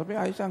Mistah, tapi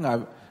Aisyah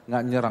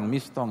enggak nyerang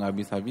Mistah, enggak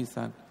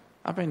bisa-bisa.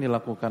 Apa yang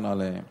dilakukan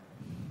oleh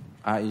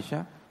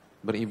Aisyah?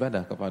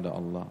 Beribadah kepada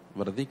Allah,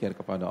 berzikir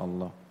kepada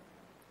Allah,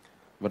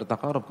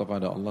 bertakarub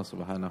kepada Allah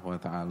Subhanahu wa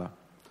taala.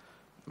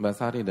 Mbak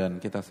Sari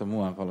dan kita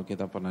semua kalau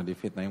kita pernah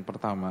difitnah, yang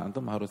pertama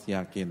antum harus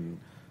yakin.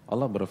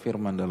 Allah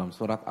berfirman dalam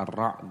surat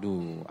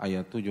Ar-Ra'du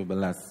ayat 17,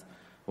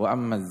 wa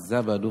ammaz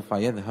zabadu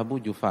fayadhhabu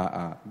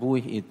jufaa.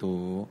 Buih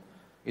itu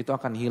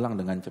akan hilang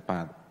dengan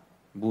cepat.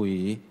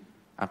 Buih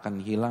akan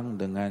hilang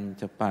dengan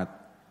cepat.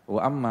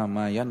 Wa amma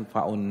ma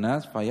yanfa'un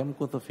nas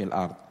fayamkuthu fil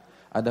ard.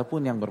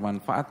 Adapun yang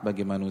bermanfaat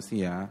bagi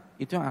manusia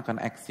itu yang akan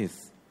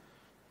eksis.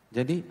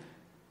 Jadi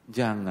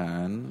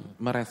jangan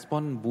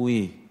merespon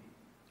buih.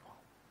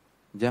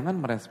 Jangan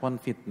merespon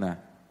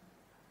fitnah.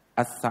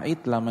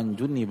 As-sa'id laman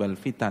junibal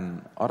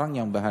fitan. Orang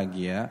yang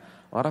bahagia,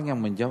 orang yang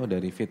menjauh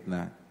dari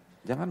fitnah.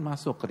 Jangan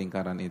masuk ke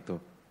lingkaran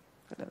itu.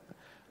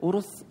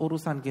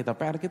 Urusan kita,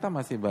 PR kita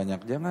masih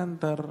banyak.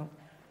 Jangan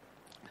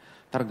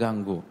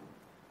terganggu.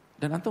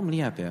 Dan antum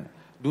melihat ya,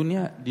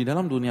 di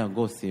dalam dunia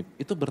gosip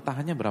itu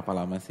bertahannya berapa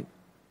lama sih?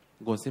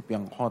 Gosip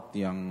yang hot,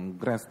 yang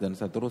grass dan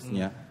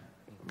seterusnya,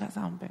 enggak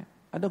sampai.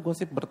 Ada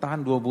gosip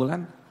bertahan 2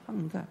 bulan?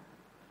 Enggak.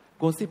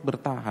 Gosip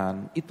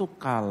bertahan itu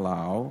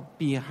kalau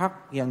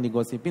pihak yang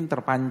digosipin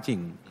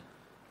terpancing,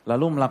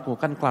 lalu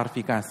melakukan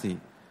klarifikasi,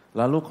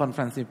 lalu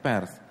konferensi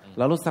pers,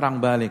 lalu serang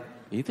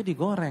balik, itu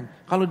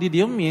digoreng. Kalau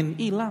didiemin,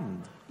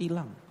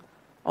 hilang.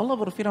 Allah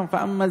berfirman,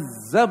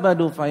 fa'ammaz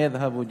zabadu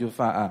fayadhhabu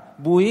jufaa.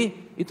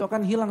 Buih itu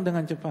akan hilang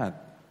dengan cepat.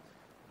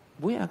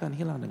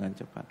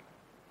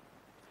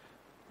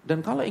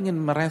 Dan kalau ingin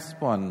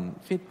merespon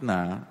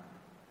fitnah,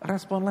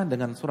 responlah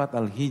dengan surat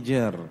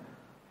Al-Hijr.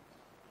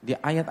 Di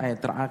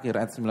ayat-ayat terakhir,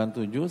 ayat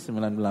 97,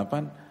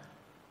 98,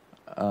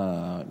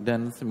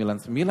 dan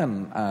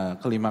 99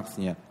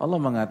 klimaksnya. Allah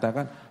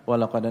mengatakan,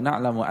 walaqad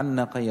na'lamu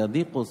annaka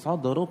yadhiqu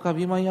sadruka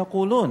bima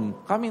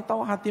yaqulun. Kami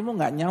tahu hatimu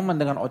enggak nyaman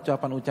dengan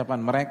ucapan-ucapan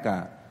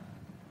mereka.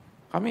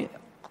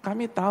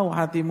 Kami tahu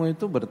hatimu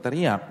itu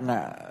berteriak,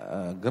 enggak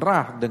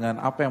gerah dengan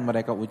apa yang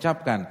mereka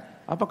ucapkan.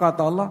 Apa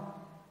kata Allah?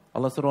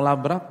 Allah suruh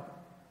labrak,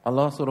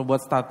 Allah suruh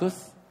buat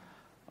status,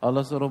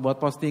 Allah suruh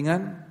buat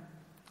postingan.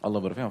 Allah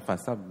berfirman,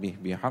 fasabbih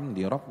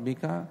bihamdi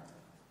rabbika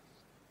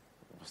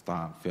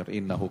astaghfir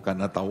innahu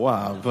kana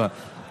tawwaba.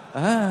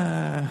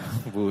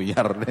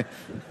 Buyar deh.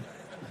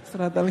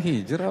 Surat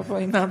Al-Hijr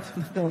apa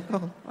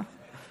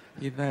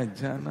Idza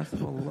jaa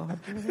nasrullah.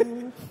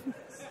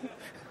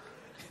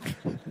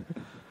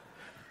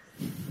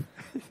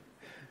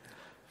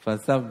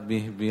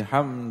 Fasabbih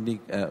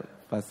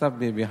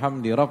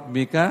bihamdi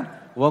rabbika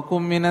wa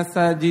kum minas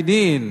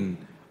sajidin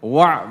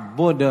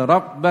wa'bud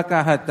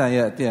rabbaka hatta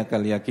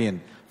ya'tiyakal yakin.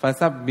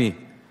 Fasabbih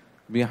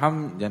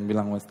jangan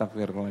bilang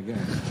wastaghfir lagi.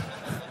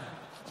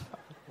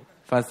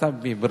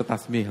 Fasabbih,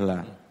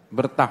 bertasbihlah,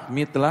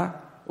 bertahmidlah,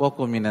 wa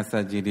kum minas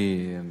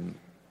sajidin,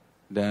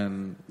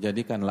 dan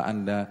jadikanlah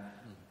Anda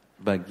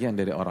bagian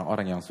dari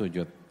orang-orang yang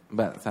sujud.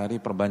 Mbak Sari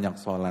perbanyak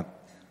sholat,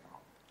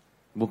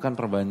 bukan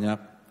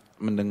perbanyak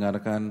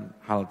mendengarkan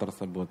hal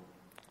tersebut.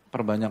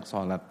 Perbanyak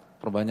sholat.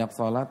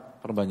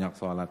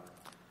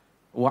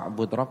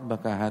 Wa'bud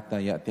rabbaka hatta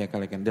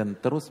ya'tiyakal yakin, dan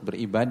terus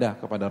beribadah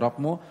kepada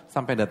Rabbmu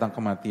sampai datang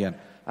kematian.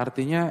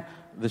 Artinya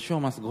the show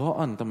must go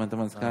on,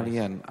 teman-teman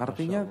sekalian.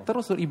 Artinya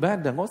terus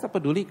beribadah, enggak usah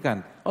pedulikan.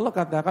 Allah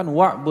katakan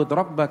wa'bud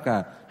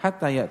rabbaka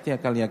hatta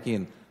ya'tiyakal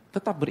yakin.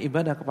 Tetap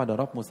beribadah kepada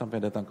Rabbmu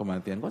sampai datang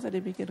kematian. Enggak usah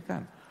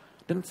dipikirkan.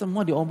 Dan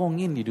semua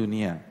diomongin di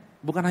dunia.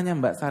 Bukan hanya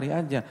Mbak Sari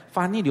aja,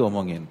 Fani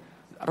diomongin,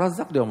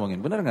 Razak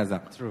diomongin. Benar enggak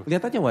Zak? True.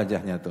 Lihat aja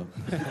wajahnya tuh.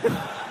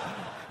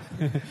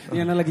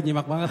 Ini anak lagi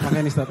nyimak banget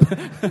makanya nih Ustaz.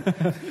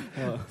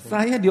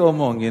 Saya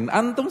diomongin,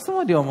 antum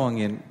semua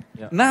diomongin.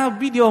 Ya.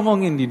 Nabi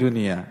diomongin di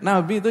dunia.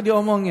 Nabi itu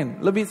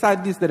diomongin, lebih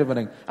sadis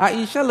daripada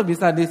Aisyah, lebih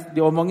sadis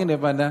diomongin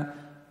daripada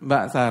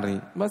Mbak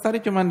Sari. Mbak Sari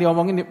cuma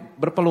diomongin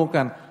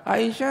berpelukan.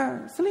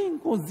 Aisyah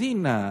selingkuh,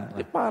 zina,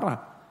 parah.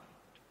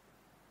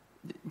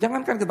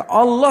 Jangankan kita,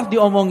 Allah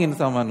diomongin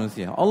sama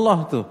manusia. Allah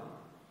tuh.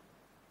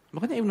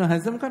 Makanya Ibnu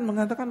Hazm kan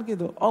mengatakan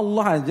gitu,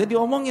 Allah aja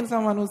diomongin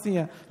sama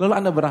manusia. Lalu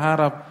Anda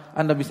berharap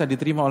Anda bisa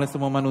diterima oleh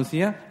semua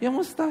manusia? Ya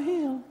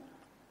mustahil.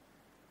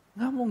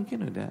 Nggak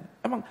mungkin udah.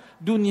 Emang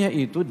dunia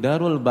itu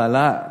darul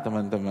bala,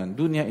 teman-teman.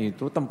 Dunia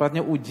itu tempatnya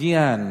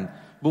ujian.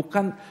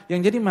 Bukan yang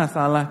jadi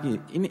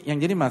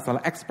masalah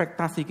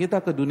ekspektasi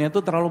kita ke dunia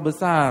itu terlalu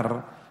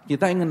besar.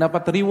 Kita ingin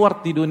dapat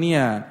reward di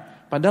dunia.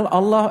 Padahal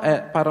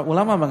para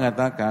ulama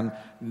mengatakan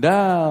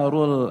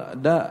darul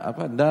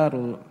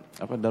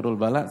Darul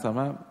Bala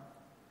sama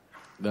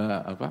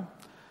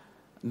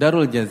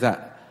Darul Jaza.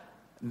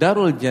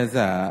 Darul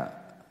Jaza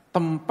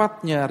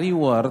tempatnya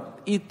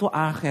reward itu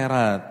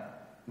akhirat.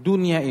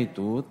 Dunia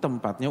itu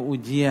tempatnya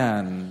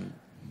ujian.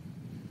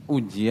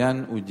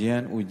 Ujian.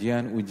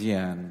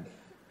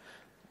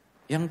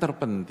 Yang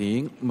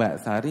terpenting Mbak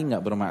Sari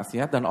nggak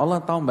bermaksiat dan Allah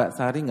tahu Mbak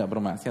Sari nggak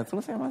bermaksiat,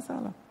 selesai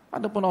masalah.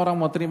 Adapun orang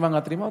mau terima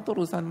nggak terima itu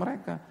urusan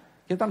mereka.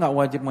 Kita nggak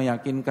wajib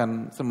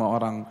meyakinkan semua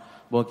orang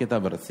bahwa kita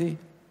bersih.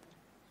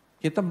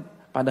 Kita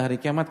pada hari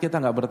kiamat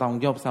kita nggak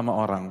bertanggung jawab sama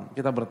orang,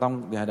 kita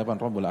bertanggung di hadapan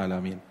Rabbul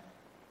Alamin.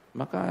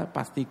 Maka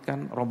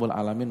pastikan Rabbul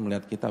Alamin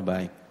melihat kita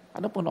baik.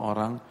 Adapun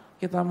orang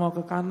kita mau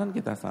ke kanan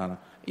kita salah.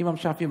 Imam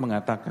Syafi'i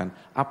mengatakan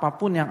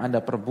apapun yang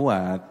Anda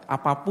perbuat,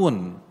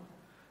 apapun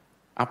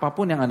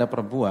yang Anda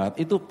perbuat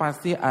itu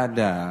pasti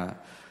ada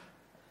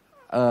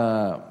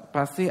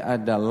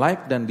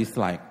like dan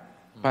dislike.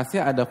 Pasti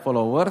ada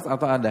followers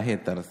atau ada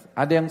haters.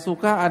 Ada yang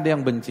suka, ada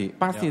yang benci.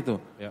 Pasti itu.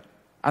 Ya.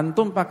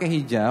 Antum pakai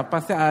hijab,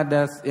 pasti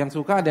ada yang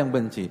suka, ada yang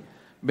benci.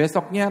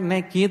 Besoknya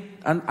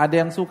naked, ada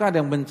yang suka,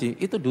 ada yang benci.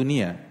 Itu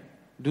dunia.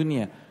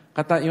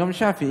 Kata Imam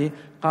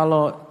Syafi'i,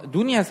 kalau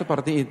dunia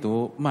seperti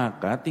itu,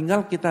 maka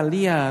tinggal kita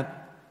lihat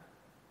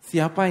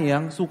siapa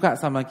yang suka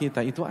sama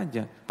kita, itu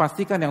aja.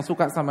 Pastikan yang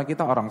suka sama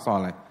kita orang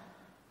soleh.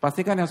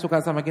 Pastikan yang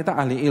suka sama kita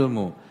ahli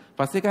ilmu.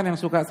 Pastikan yang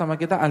suka sama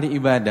kita ahli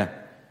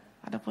ibadah.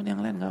 Adapun yang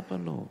lain gak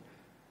perlu.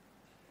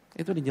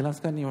 Itu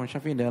dijelaskan Imam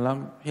Syafi'i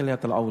dalam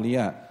Hilyatul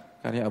Auliya,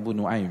 karya Abu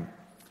Nuaim.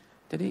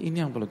 Jadi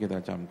ini yang perlu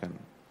kita camkan.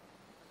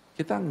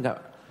 Kita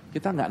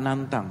nggak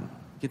nantang,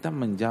 kita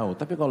menjauh.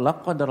 Tapi kalau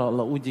qadar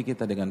Allah uji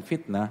kita dengan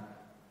fitnah,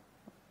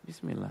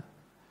 bismillah.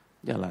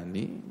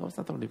 Jalani, gak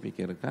usah terlalu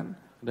dipikirkan,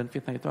 dan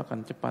fitnah itu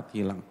akan cepat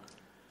hilang.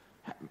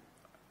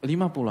 50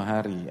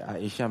 hari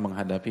Aisyah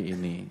menghadapi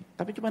ini,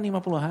 tapi cuma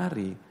 50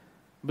 hari.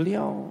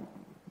 Beliau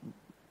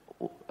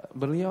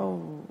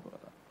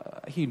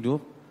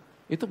hidup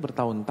itu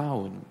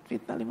bertahun-tahun.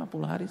 Fitnah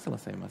 50 hari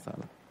selesai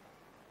masalah.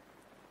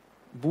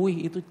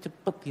 Buih itu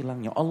cepat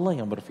hilangnya. Allah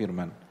yang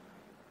berfirman,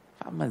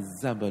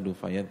 "Famazzabadu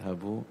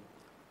fayadhabu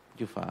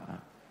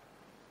jufa'a."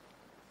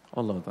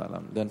 Allah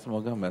Ta'ala. Dan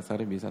semoga Mbak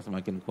Sari bisa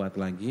semakin kuat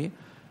lagi,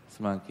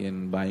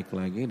 semakin baik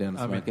lagi, dan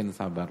semakin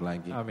sabar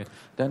lagi. Amin.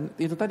 Dan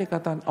itu tadi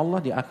kata Allah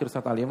di akhir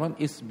surat Al-Imran,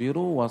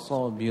 isbiru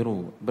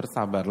wasabiru,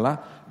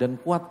 bersabarlah dan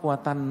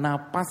kuat-kuatan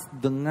napas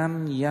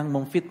dengan yang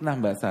memfitnah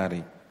Mbak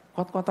Sari.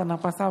 Kuat-kuatan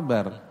napas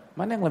sabar,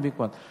 mana yang lebih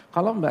kuat?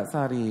 Kalau Mbak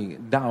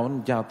Sari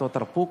down, jatuh,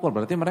 terpukul,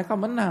 berarti mereka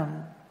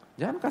menang.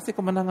 Jangan kasih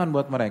kemenangan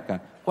buat mereka.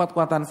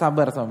 Kuat-kuatan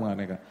sabar sama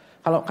mereka.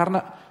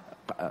 Karena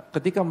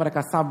ketika mereka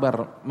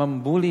sabar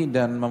membuli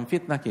dan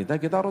memfitnah kita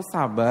harus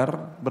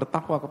sabar,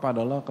 bertakwa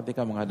kepada Allah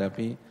ketika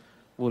menghadapi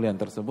bulian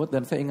tersebut.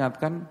 Dan saya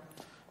ingatkan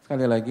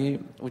sekali lagi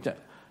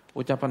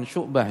ucapan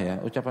Syu'bah ya.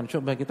 Ucapan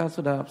Syu'bah kita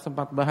sudah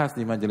sempat bahas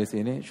di majelis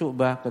ini.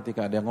 Syu'bah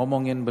ketika ada yang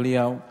ngomongin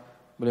beliau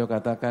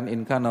katakan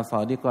in kana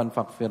shadiqan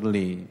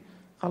faghfirli.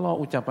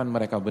 Kalau ucapan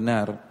mereka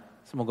benar,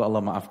 semoga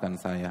Allah maafkan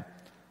saya.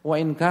 Wa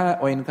in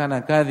kana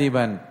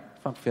kadziban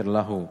faghfir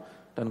lahu.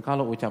 Dan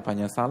kalau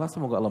ucapannya salah,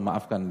 semoga Allah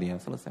maafkan dia.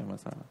 Selesai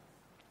masalah.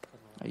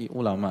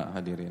 Ulama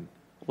hadirin,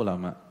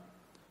 ulama.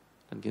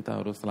 Dan kita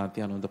harus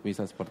latihan untuk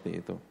bisa seperti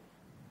itu.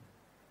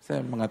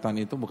 Saya mengatakan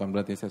itu bukan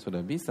berarti saya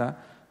sudah bisa,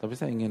 tapi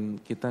saya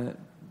ingin kita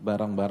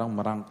bareng-bareng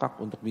merangkak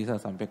untuk bisa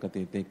sampai ke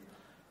titik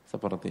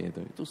seperti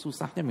itu. Itu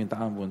susahnya minta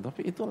ampun,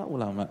 tapi itulah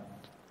ulama.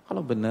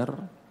 Kalau benar,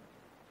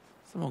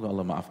 semoga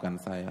Allah maafkan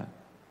saya.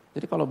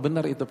 Jadi kalau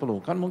benar itu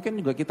perlu, kan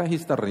mungkin juga kita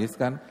histeris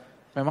kan.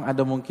 Memang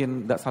ada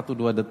mungkin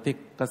 1-2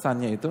 detik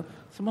kesannya itu,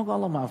 semoga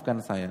Allah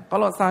maafkan saya.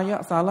 Kalau saya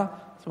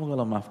salah, semoga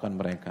Allah maafkan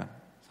mereka.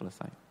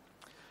 Selesai.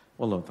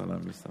 Wallahu ta'ala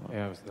bishawab.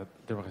 Ya Ustaz,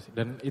 terima kasih.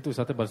 Dan itu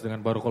Ustaz balas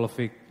dengan barakallahu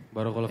fiik.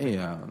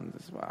 Iya,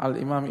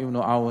 Al-Imam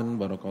Ibnu Aun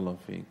barakallahu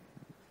fiik.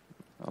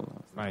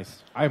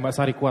 Nice. Ayo Mbak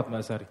Sari, kuat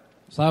Mbak Sari.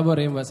 Sabar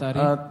ya Mbak Sari.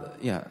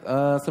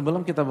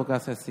 Sebelum kita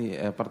buka sesi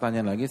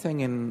pertanyaan lagi, saya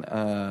ingin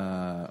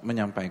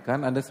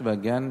menyampaikan ada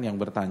sebagian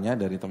yang bertanya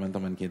dari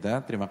teman-teman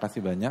kita. Terima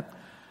kasih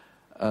banyak.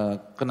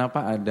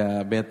 Kenapa ada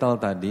battle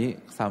tadi,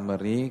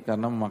 summary,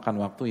 karena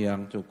memakan waktu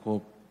yang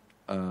cukup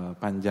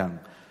panjang.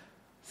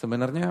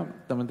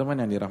 Sebenarnya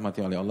teman-teman yang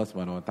dirahmati oleh Allah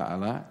Subhanahu Wa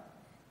Taala,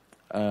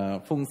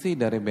 fungsi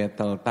dari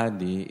battle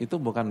tadi itu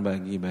bukan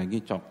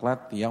bagi-bagi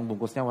coklat yang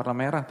bungkusnya warna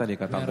merah tadi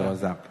kata Abdul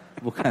Razak,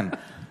 bukan.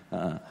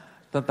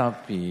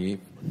 Tetapi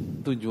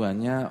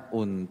tujuannya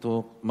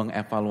untuk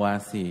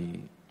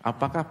mengevaluasi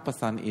apakah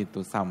pesan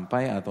itu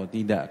sampai atau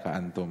tidak ke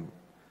antum.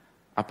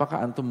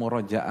 Apakah antum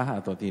murojaah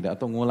atau tidak,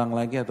 atau ngulang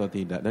lagi atau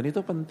tidak, dan itu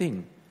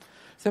penting.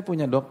 Saya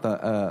punya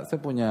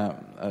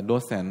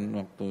dosen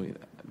waktu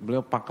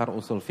beliau pakar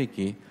usul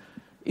fikih,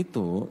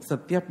 itu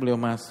setiap beliau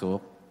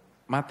masuk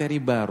materi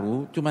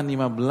baru cuma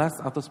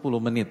 15 atau 10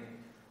 menit.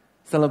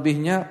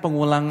 Selebihnya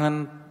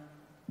pengulangan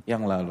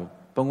yang lalu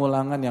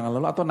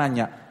atau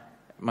nanya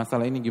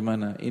masalah ini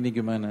gimana.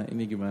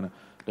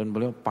 Dan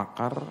beliau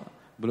pakar,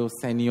 beliau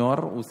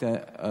senior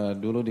usia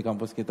dulu di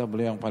kampus kita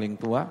beliau yang paling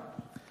tua.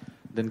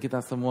 Dan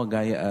kita semua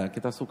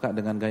kita suka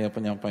dengan gaya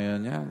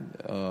penyampaiannya,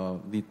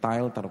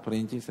 detail,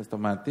 terperinci,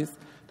 sistematis.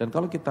 Dan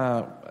kalau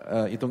kita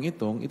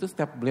hitung-hitung, itu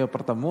setiap beliau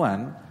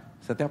pertemuan,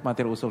 setiap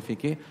materi usul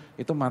fikih,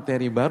 itu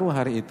materi baru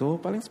hari itu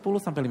paling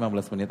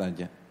 10-15 menit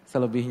aja.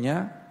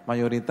 Selebihnya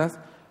mayoritas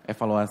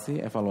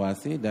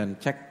evaluasi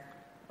dan cek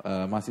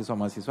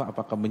mahasiswa-mahasiswa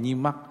apakah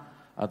menyimak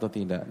atau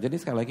tidak. Jadi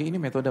sekali lagi ini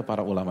metode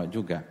para ulama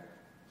juga.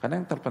 Karena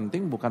yang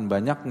terpenting bukan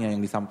banyaknya yang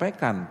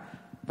disampaikan,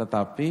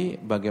 tetapi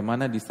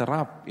bagaimana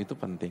diserap itu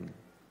penting.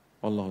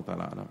 Wallahu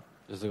taala alam.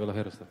 Jazakallahu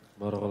khair Ustaz.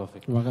 Barakallahu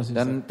fiik. Terima kasih.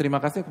 Dan terima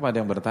kasih kepada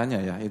yang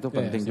bertanya ya. Itu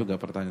penting juga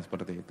pertanyaan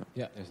seperti itu.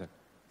 Ya, Ustaz.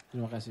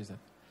 Terima kasih Ustaz.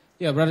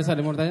 Ya, berarti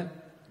ada mau bertanya?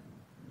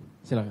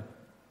 Silakan.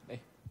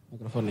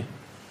 Mikrofon nih.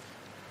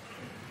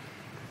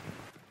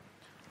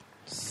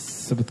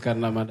 Sebutkan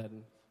nama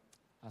dan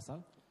asal.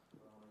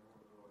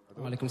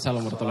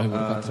 Waalaikumsalam warahmatullahi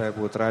wabarakatuh. Saya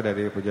Putra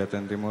dari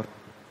Pejaten Timur.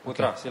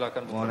 Putra,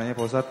 silakan. Mau nanya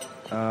Pak Ustadz,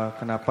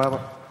 kenapa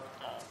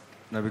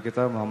Nabi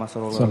kita Muhammad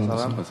SAW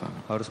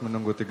harus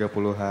menunggu 30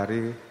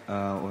 hari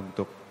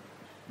untuk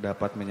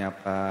dapat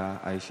menyapa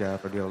Aisyah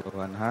radhiyallahu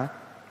anha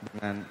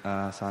dengan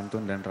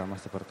santun dan ramah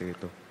seperti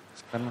itu?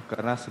 Kan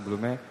karena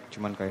sebelumnya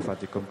cuma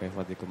kaifatikum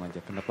aja.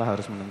 Kenapa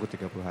harus menunggu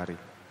 30 hari?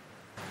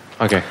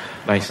 Oke,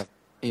 nice.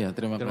 Iya,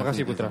 terima kasih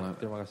kasih Putra.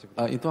 Terima kasih.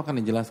 Itu akan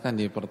dijelaskan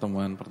di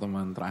pertemuan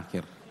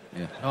terakhir.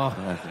 Ya,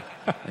 terima kasih.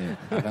 Ya,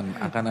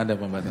 akan ada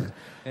pembahasan.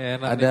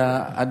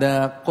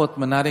 Ada quote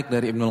menarik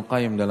dari Ibnul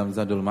Qayyim dalam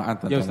Zadul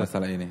Ma'ad tentang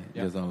masalah ini.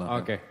 Jazakallah.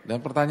 Oke.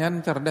 Dan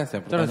pertanyaan cerdas ya.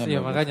 Terus iya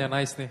makanya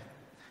nice nih.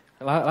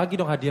 Lagi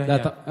dong hadiahnya.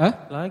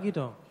 Lagi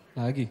dong.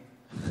 Lagi.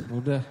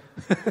 Udah.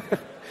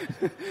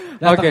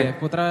 Datang ya,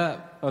 Putra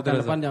pekan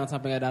depan jangan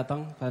sampai nggak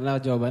datang karena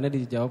jawabannya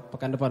dijawab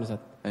pekan depan Ustaz.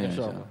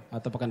 Insyaallah.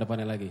 Atau pekan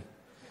depannya lagi.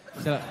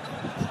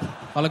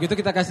 Kalau gitu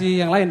kita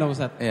kasih yang lain dong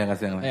Ustaz. Iya,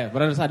 kasih yang lain. Ya,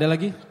 brothers ada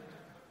lagi?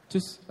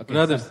 Cus. Okay,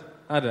 brothers,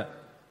 ada.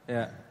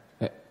 Ya.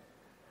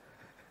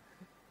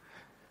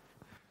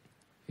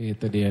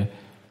 Itu dia.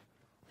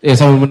 Ya,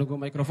 sambil menunggu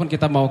mikrofon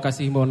kita mau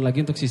kasih himbauan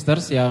lagi untuk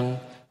sisters yang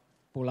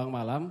pulang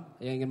malam,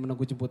 yang ingin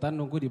menunggu jemputan,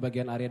 nunggu di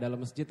bagian area dalam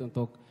masjid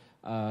untuk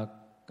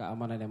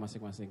keamanannya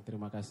masing-masing.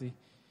 Terima kasih.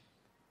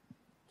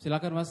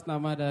 Silakan Mas,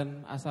 nama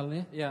dan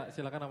asalnya. Ya,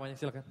 silakan namanya,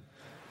 silakan.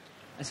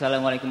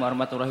 Assalamualaikum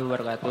warahmatullahi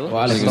wabarakatuh.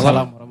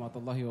 Waalaikumsalam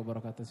warahmatullahi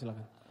wabarakatuh.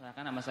 Silakan.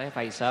 Nama saya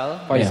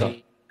Faisal.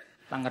 Faisal.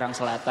 Tangerang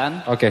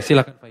Selatan. Oke,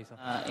 silakan Faisal.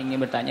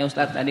 Ingin bertanya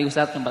Ustadz, tadi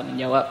Ustadz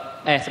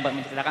sempat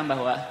menceritakan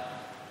bahwa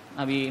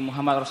Nabi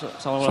Muhammad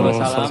SAW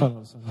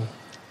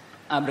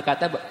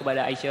berkata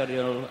kepada Aisyah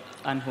radhiyallahu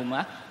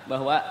anha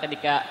bahwa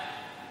ketika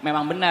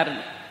memang benar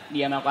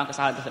dia melakukan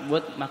kesalahan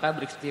tersebut, maka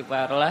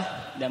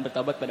beristighfarlah dan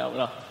bertobat kepada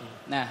Allah.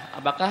 Nah,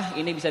 apakah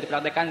ini bisa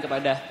dipraktekkan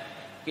kepada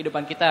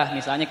kehidupan kita?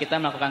 Misalnya kita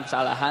melakukan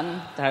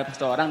kesalahan terhadap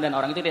seseorang dan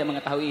orang itu tidak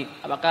mengetahui.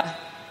 Apakah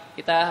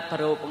kita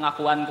perlu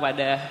pengakuan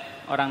kepada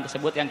orang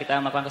tersebut yang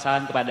kita melakukan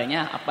kesalahan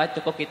kepadanya? Apa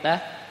cukup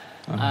kita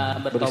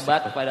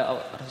bertobat kepada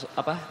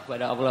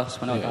Allah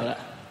Subhanahu wa taala?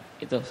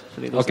 Itu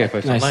seperti itu. Oke,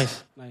 Faisal.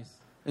 Nice.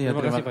 Iya,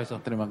 terima kasih Faisal.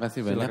 Terima kasih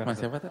banyak. Mas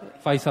siapa tadi?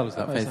 Faisal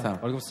Ustaz. Faisal.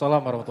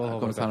 Waalaikumsalam warahmatullahi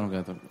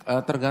wabarakatuh.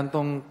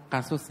 Tergantung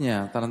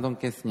kasusnya, tergantung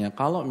case-nya.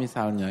 Kalau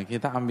misalnya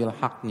kita ambil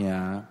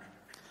haknya,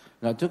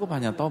 nggak cukup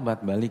hanya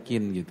tobat,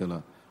 balikin gitu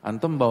loh.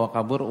 Antum bawa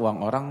kabur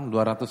uang orang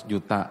 200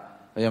 juta.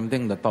 Yang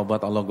penting udah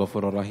tobat, Allah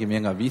Ghafurur Rahim, ya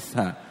nggak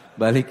bisa.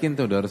 Balikin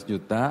tuh 200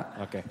 juta,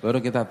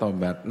 baru kita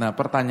tobat. Nah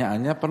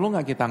pertanyaannya, perlu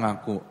nggak kita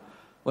ngaku?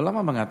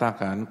 Ulama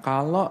mengatakan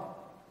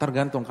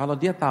tergantung, kalau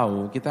dia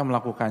tahu kita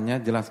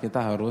melakukannya, jelas kita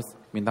harus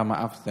minta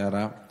maaf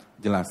secara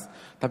jelas.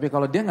 Tapi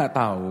kalau dia nggak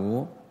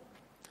tahu,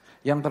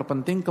 yang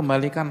terpenting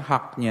kembalikan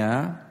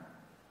haknya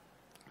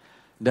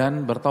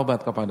dan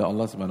bertobat kepada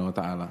Allah Subhanahu Wa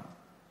Taala.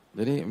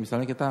 Jadi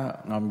misalnya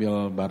kita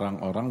ngambil barang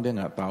orang, dia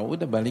nggak tahu,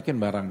 udah balikin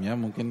barangnya,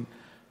 mungkin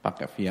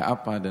pakai via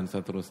apa dan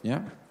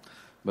seterusnya,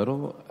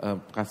 baru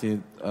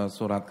kasih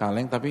surat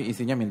kaleng, tapi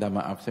isinya minta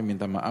maaf,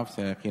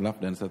 saya khilaf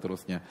dan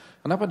seterusnya.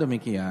 Kenapa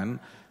demikian?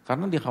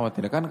 Karena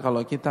dikhawatirkan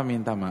kalau kita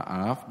minta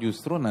maaf,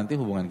 justru nanti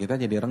hubungan kita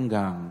jadi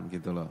renggang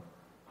gitu loh.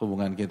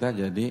 Hubungan kita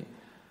jadi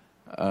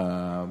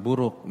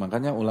buruk.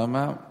 Makanya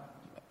ulama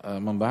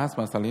membahas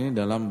masalah ini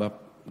dalam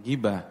bab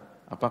gibah.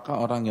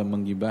 Apakah orang yang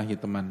menggibahi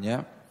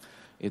temannya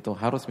itu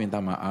harus minta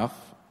maaf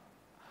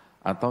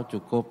atau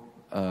cukup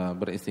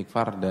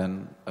beristighfar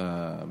dan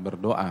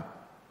berdoa?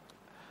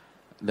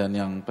 Dan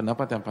yang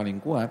pendapat yang paling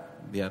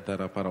kuat di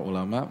antara para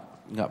ulama,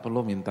 nggak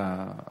perlu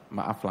minta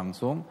maaf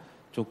langsung,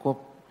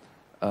 cukup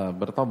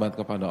bertobat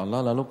kepada Allah,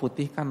 lalu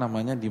putihkan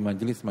namanya di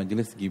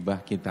majelis-majelis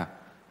gibah kita.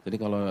 Jadi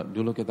kalau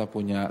dulu kita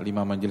punya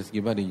 5 majelis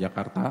gibah di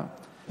Jakarta,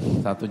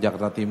 1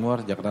 Jakarta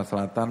Timur, Jakarta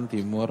Selatan,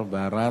 Timur,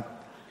 Barat,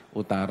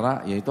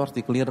 Utara, ya itu harus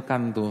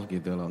dikelirkan tuh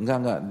gitu loh.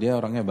 Enggak, dia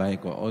orangnya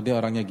baik kok, oh dia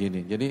orangnya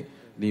gini, jadi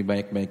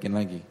dibaik-baikin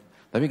lagi.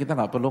 Tapi kita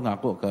nggak perlu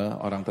ngaku ke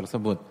orang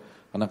tersebut,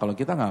 karena kalau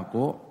kita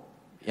ngaku,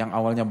 yang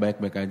awalnya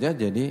baik-baik aja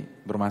jadi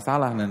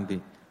bermasalah nanti.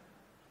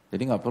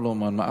 Jadi nggak perlu,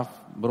 mohon maaf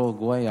bro,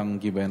 gue yang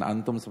gibahin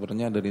antum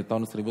sebenarnya dari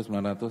tahun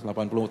 1987.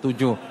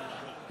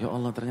 Ya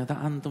Allah, ternyata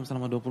antum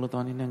selama 20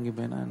 tahun ini yang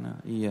gibahin ana.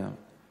 Iya,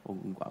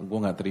 gue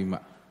nggak terima.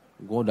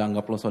 gue udah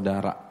anggap lo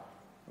saudara,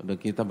 udah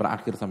kita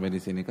berakhir sampai di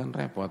sini kan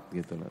repot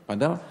gitu loh.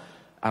 Padahal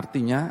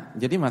artinya,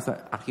 jadi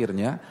masa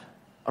akhirnya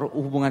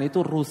hubungan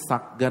itu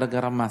rusak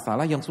gara-gara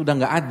masalah yang sudah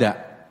nggak ada.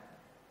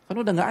 Kan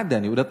udah nggak ada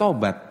nih, udah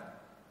tobat.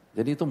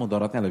 Jadi itu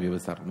mudaratnya lebih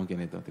besar,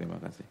 mungkin itu. Terima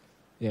kasih.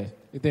 Ya,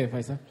 itu ya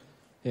Faisal.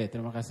 Ya,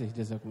 terima kasih.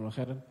 Jazakumullah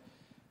khairan.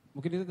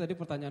 Mungkin itu tadi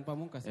pertanyaan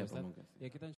pamungkas ya Ustaz. Ya, kita